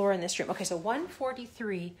the floor in this room. Okay, so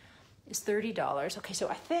 143 is $30. Okay, so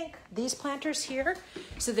I think these planters here,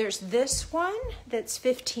 so there's this one that's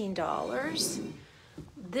 $15.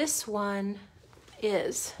 This one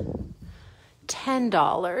is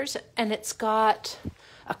 $10, and it's got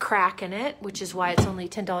a crack in it, which is why it's only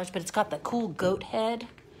 $10, but it's got the cool goat head.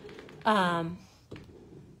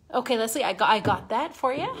 Okay, Leslie, I got that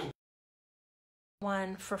for you.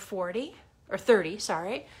 One for 40 or 30,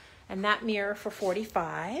 sorry, and that mirror for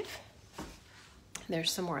 45.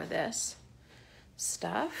 There's some more of this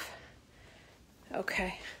stuff.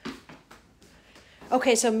 Okay.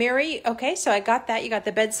 Okay, so Mary, okay, so I got that. You got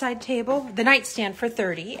the bedside table, the nightstand for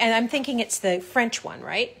 30, and I'm thinking it's the French one,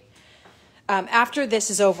 right? After this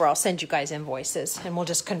is over, I'll send you guys invoices, and we'll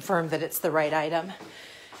just confirm that it's the right item.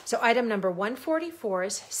 So item number 144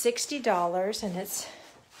 is $60, and it's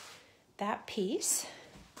that piece.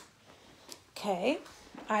 Okay,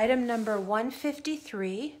 item number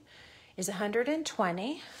 153 is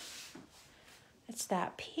 $120. It's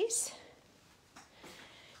that piece.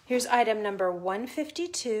 Here's item number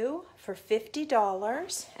 152 for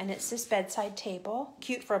 $50, and it's this bedside table.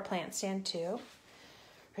 Cute for a plant stand too.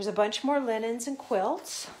 There's a bunch more linens and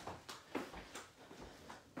quilts.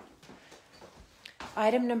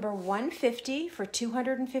 Item number 150 for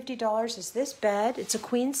 $250 is this bed. It's a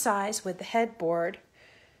queen size with the headboard.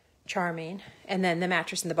 Charming. And then the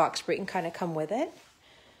mattress and the box spring kind of come with it.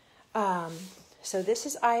 So this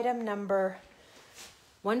is item number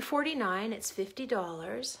 149. It's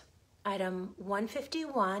 $50. Item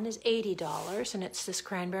 151 is $80, and it's this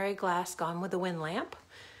cranberry glass Gone with the Wind lamp.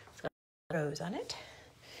 It's got a rose on it.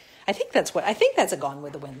 I think that's a Gone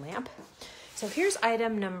with the Wind lamp. So here's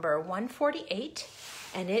item number 148,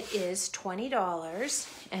 and it is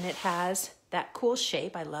 $20, and it has that cool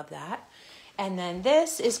shape. I love that. And then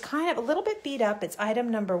this is kind of a little bit beat up. It's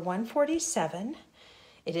item number 147.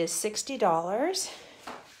 It is $60,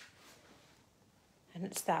 and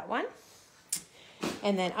it's that one.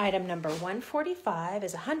 And then item number 145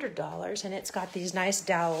 is $100, and it's got these nice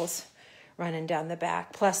dowels running down the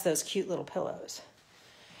back, plus those cute little pillows.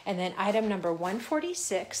 And then item number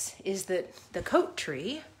 146 is the coat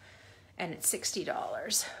tree, and it's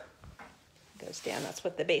 $60. Goes down. That's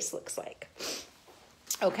what the base looks like.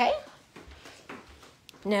 Okay.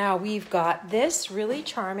 Now we've got this really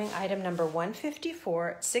charming item number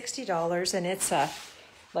 154, $60, and it's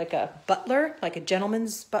like a butler, like a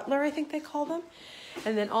gentleman's butler, I think they call them.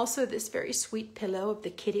 And then also this very sweet pillow of the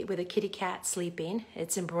kitty with a kitty cat sleeping.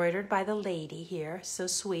 It's embroidered by the lady here. So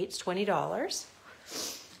sweet. It's $20.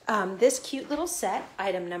 This cute little set,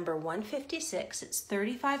 item number 156, it's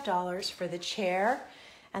 $35 for the chair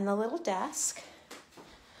and the little desk.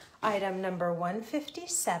 Item number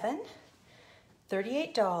 157,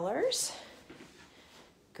 $38,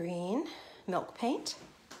 green milk paint.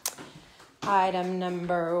 Item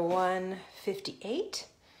number 158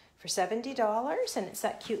 for $70, and it's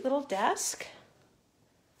that cute little desk.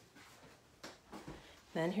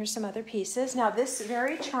 Then here's some other pieces. Now this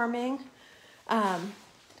very charming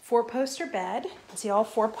 4-poster bed, see all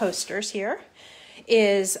 4 posters here,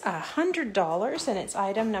 is $100, and it's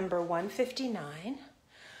item number 159.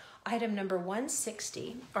 Item number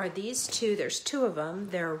 160 are these two. There's two of them.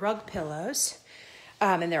 They're rug pillows,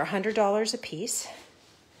 and they're $100 a piece.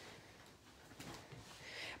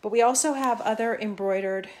 But we also have other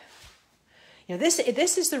embroidered. You know, this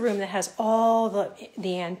is the room that has all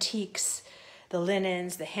the antiques, the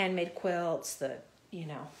linens, the handmade quilts,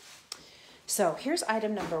 So here's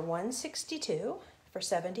item number 162 for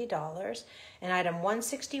 $70, and item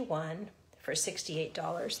 161 for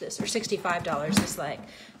 $68. This or $65. This like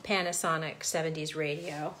Panasonic 70s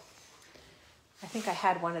radio. I think I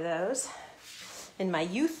had one of those in my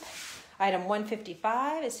youth. Item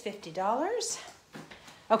 155 is $50.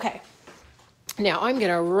 Okay, now I'm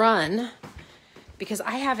gonna run because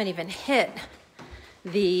I haven't even hit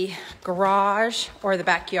the garage or the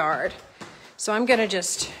backyard. So I'm gonna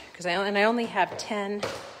just, because I only have 10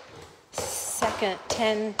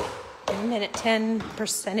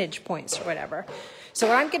 percentage points or whatever. So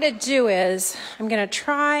what I'm gonna do is I'm gonna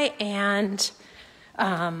try and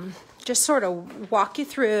just sort of walk you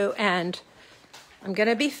through, and I'm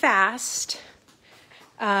gonna be fast.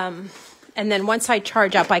 And then once I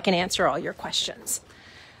charge up, I can answer all your questions.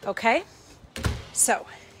 Okay? So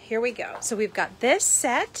here we go. So we've got this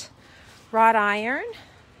set, wrought iron.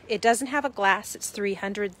 It doesn't have a glass, it's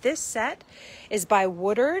 $300. This set is by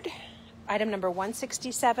Woodard, item number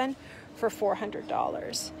 167 for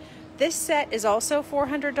 $400. This set is also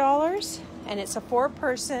 $400, and it's a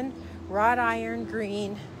 4-person wrought iron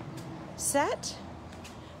green set.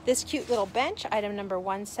 This cute little bench, item number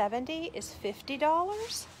 170, is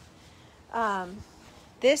 $50.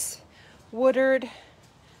 This Woodard,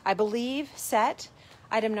 I believe, set,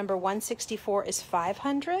 item number 164 is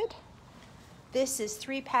 $500. This is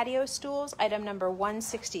 3 patio stools, item number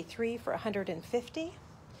 163 for $150.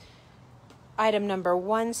 Item number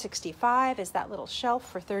 165 is that little shelf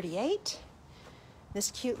for $38. This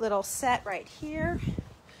cute little set right here,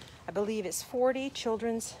 I believe is $40.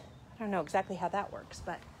 Children's, I don't know exactly how that works,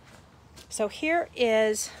 but so here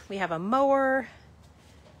is, we have a mower.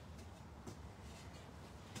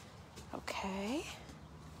 Okay.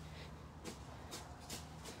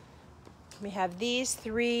 We have these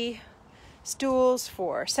 3 stools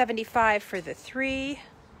for $75 for the 3.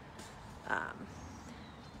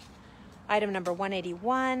 Item number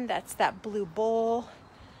 181, that's that blue bowl.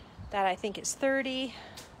 That I think is $30.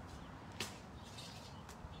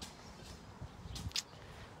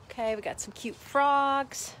 Okay, we got some cute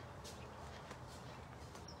frogs.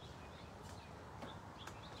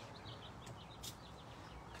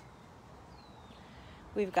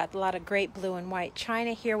 We've got a lot of great blue and white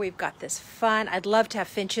china here. We've got this fun, I'd love to have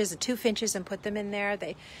finches, 2 finches, and put them in there.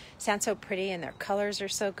 They sound so pretty and their colors are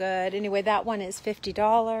so good. Anyway, that one is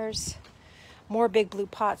 $50. More big blue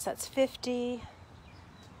pots, that's $50.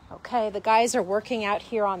 Okay, the guys are working out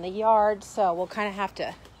here on the yard, so we'll kind of have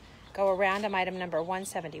to go around them. Item number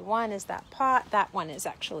 171 is that pot. That one is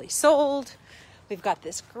actually sold. We've got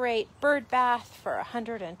this great bird bath for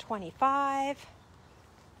 $125.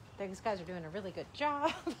 These guys are doing a really good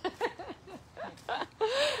job.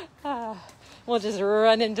 We'll just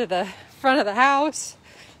run into the front of the house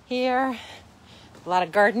here. A lot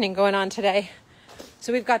of gardening going on today.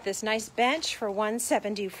 So we've got this nice bench for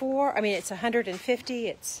 $174. I mean, it's $150.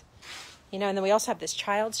 It's, and then we also have this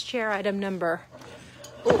child's chair. Item number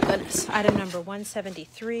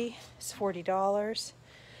 173 is $40.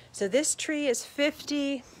 So this tree is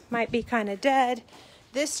 $50. Might be kind of dead.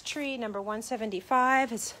 This tree, number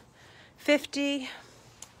 175, is $50.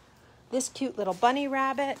 This cute little bunny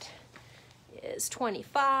rabbit is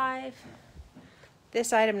 $25.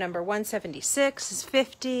 This item number 176 is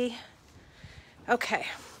 $50. Okay.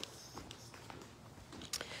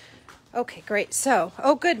 Okay, great. So,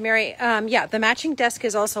 oh good, Mary. Yeah, the matching desk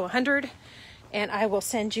is also $100, and I will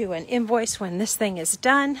send you an invoice when this thing is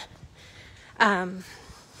done.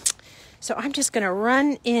 So I'm just going to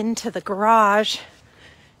run into the garage,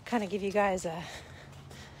 kind of give you guys a...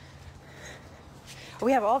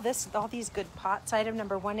 We have all these good pots. Item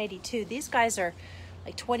number 182. These guys are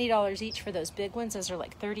like $20 each for those big ones. Those are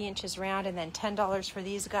like 30 inches round, and then $10 for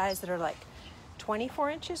these guys that are like 24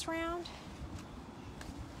 inches round.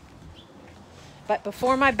 But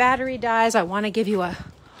before my battery dies, I want to give you a...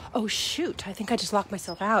 Oh, shoot. I think I just locked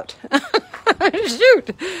myself out.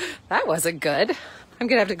 Shoot. That wasn't good. I'm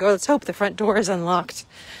going to have to go. Let's hope the front door is unlocked.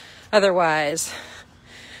 Otherwise,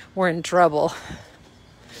 we're in trouble.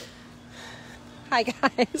 Hi,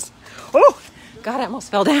 guys. Oh, God, I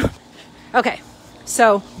almost fell down. Okay,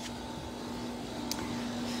 so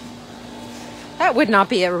that would not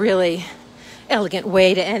be a really elegant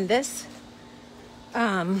way to end this.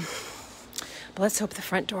 But let's hope the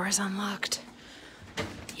front door is unlocked.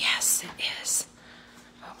 Yes, it is.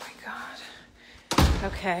 Oh, my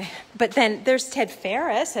Okay, but then there's Ted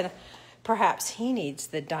Ferris, and perhaps he needs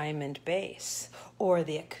the diamond bass, or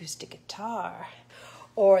the acoustic guitar,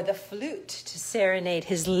 or the flute to serenade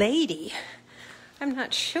his lady. I'm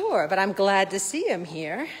not sure, but I'm glad to see him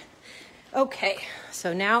here. Okay,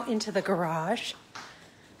 so now into the garage.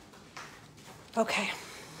 Okay.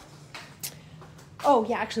 Oh,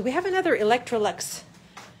 yeah, actually, we have another Electrolux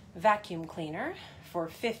vacuum cleaner for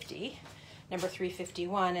 $50, number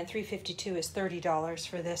 351, and 352 is $30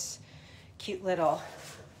 for this cute little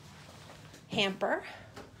hamper.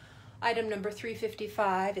 Item number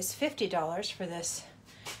 355 is $50 for this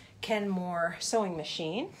Kenmore sewing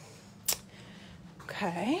machine.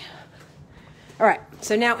 Okay. All right,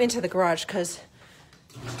 so now into the garage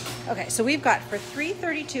okay, so we've got for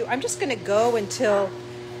 $332, I'm just gonna go until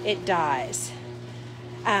it dies.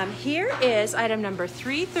 Here is item number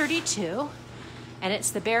 332, and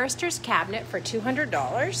it's the barrister's cabinet for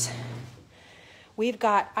 $200. We've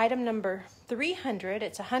got item number 300,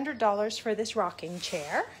 it's $100 for this rocking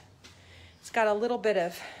chair. It's got a little bit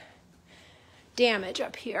of damage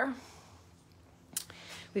up here.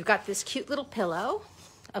 We've got this cute little pillow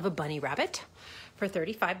of a bunny rabbit for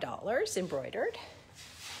 $35, embroidered.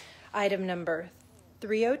 Item number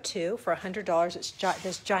 302 for $100, it's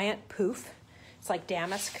this giant poof. It's like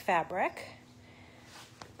damask fabric.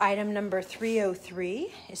 Item number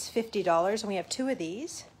 303 is $50, and we have two of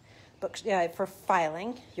these books for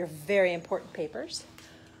filing your very important papers.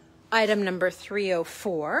 Item number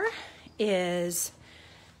 304 is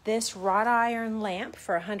this wrought iron lamp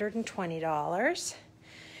for $120.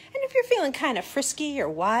 And if you're feeling kind of frisky or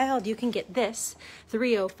wild, you can get this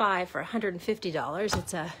 305 for $150.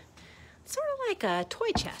 It's a sort of like a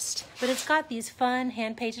toy chest, but it's got these fun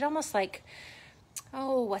hand-painted, almost like,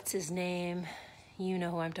 oh, what's his name? You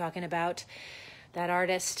know who I'm talking about. That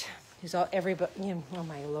artist who's oh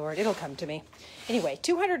my Lord, it'll come to me. Anyway,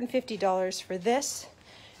 $250 for this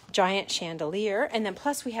giant chandelier. And then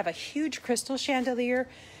plus we have a huge crystal chandelier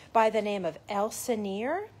by the name of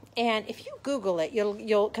Elsenier. And if you Google it,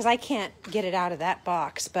 you'll, because I can't get it out of that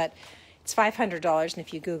box, but it's $500. And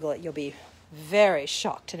if you Google it, you'll be very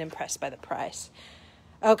shocked and impressed by the price.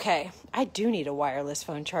 Okay, I do need a wireless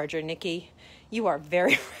phone charger, Nikki. You are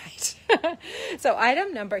very right. So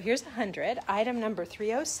item number, here's 100. Item number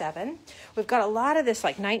 307. We've got a lot of this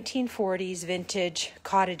like 1940s vintage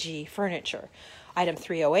cottagey furniture. Item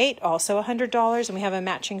 308, also $100, and we have a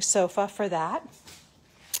matching sofa for that.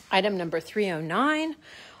 Item number 309,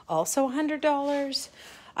 also $100.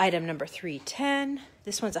 Item number 310,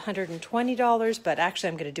 this one's $120, but actually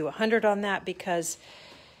I'm going to do $100 on that because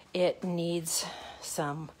it needs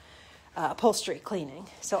some upholstery cleaning.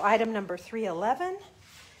 So item number 311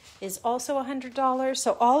 is also $100.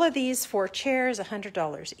 So all of these 4 chairs,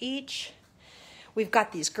 $100 each. We've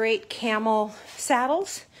got these great camel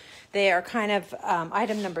saddles. They are kind of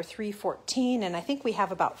item number 314, and I think we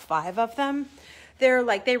have about 5 of them.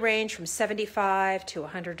 They range from $75 to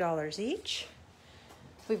 $100 each.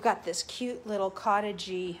 We've got this cute little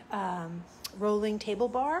cottagey rolling table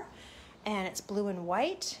bar, and it's blue and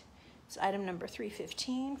white. It's item number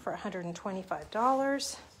 315 for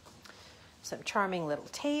 $125. Some charming little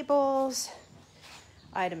tables.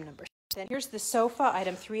 Item number 10. Here's the sofa,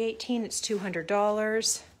 item 318, it's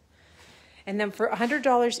 $200. And then for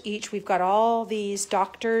 $100 each, we've got all these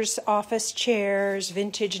doctor's office chairs,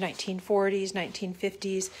 vintage 1940s,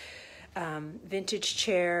 1950s, vintage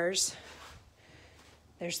chairs.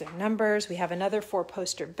 There's their numbers. We have another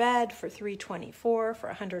 4-poster bed for $324 for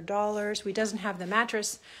 $100. We doesn't have the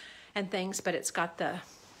mattress and things, but it's got the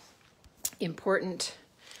important,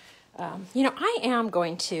 I am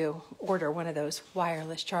going to order one of those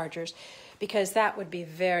wireless chargers because that would be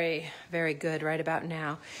very, very good right about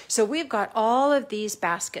now. So we've got all of these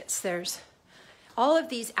baskets. There's all of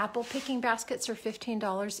these apple picking baskets are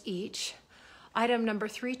 $15 each. Item number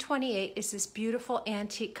 328 is this beautiful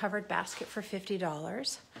antique covered basket for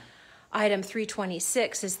 $50. Item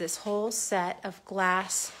 326 is this whole set of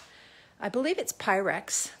glass, I believe it's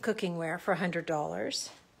Pyrex cookingware for $100.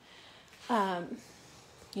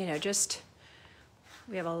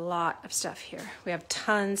 We have a lot of stuff here. We have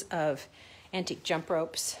tons of antique jump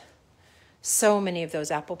ropes, so many of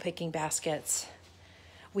those apple picking baskets.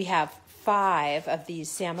 We have 5 of these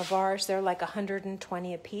samovars. They're like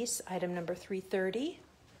 $120 a piece, item number 330.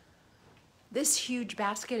 This huge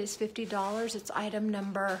basket is $50. It's item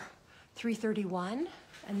number 331.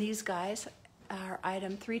 And these guys are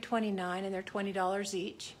item 329, and they're $20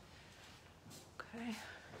 each. Okay.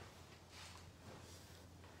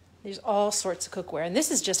 There's all sorts of cookware, and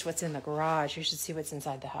this is just what's in the garage. You should see what's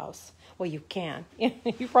inside the house. Well, you can.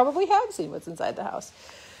 You probably have seen what's inside the house.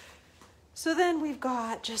 So then we've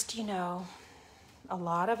got just, you know, a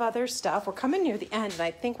lot of other stuff. We're coming near the end, and I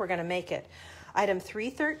think we're going to make it. Item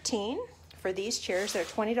 313 for these chairs. They're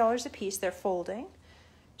 $20 a piece. They're folding.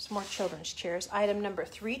 Some more children's chairs. Item number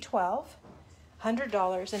 312,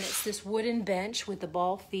 $100, and it's this wooden bench with the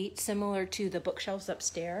ball feet, similar to the bookshelves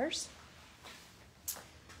upstairs.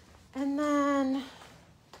 And then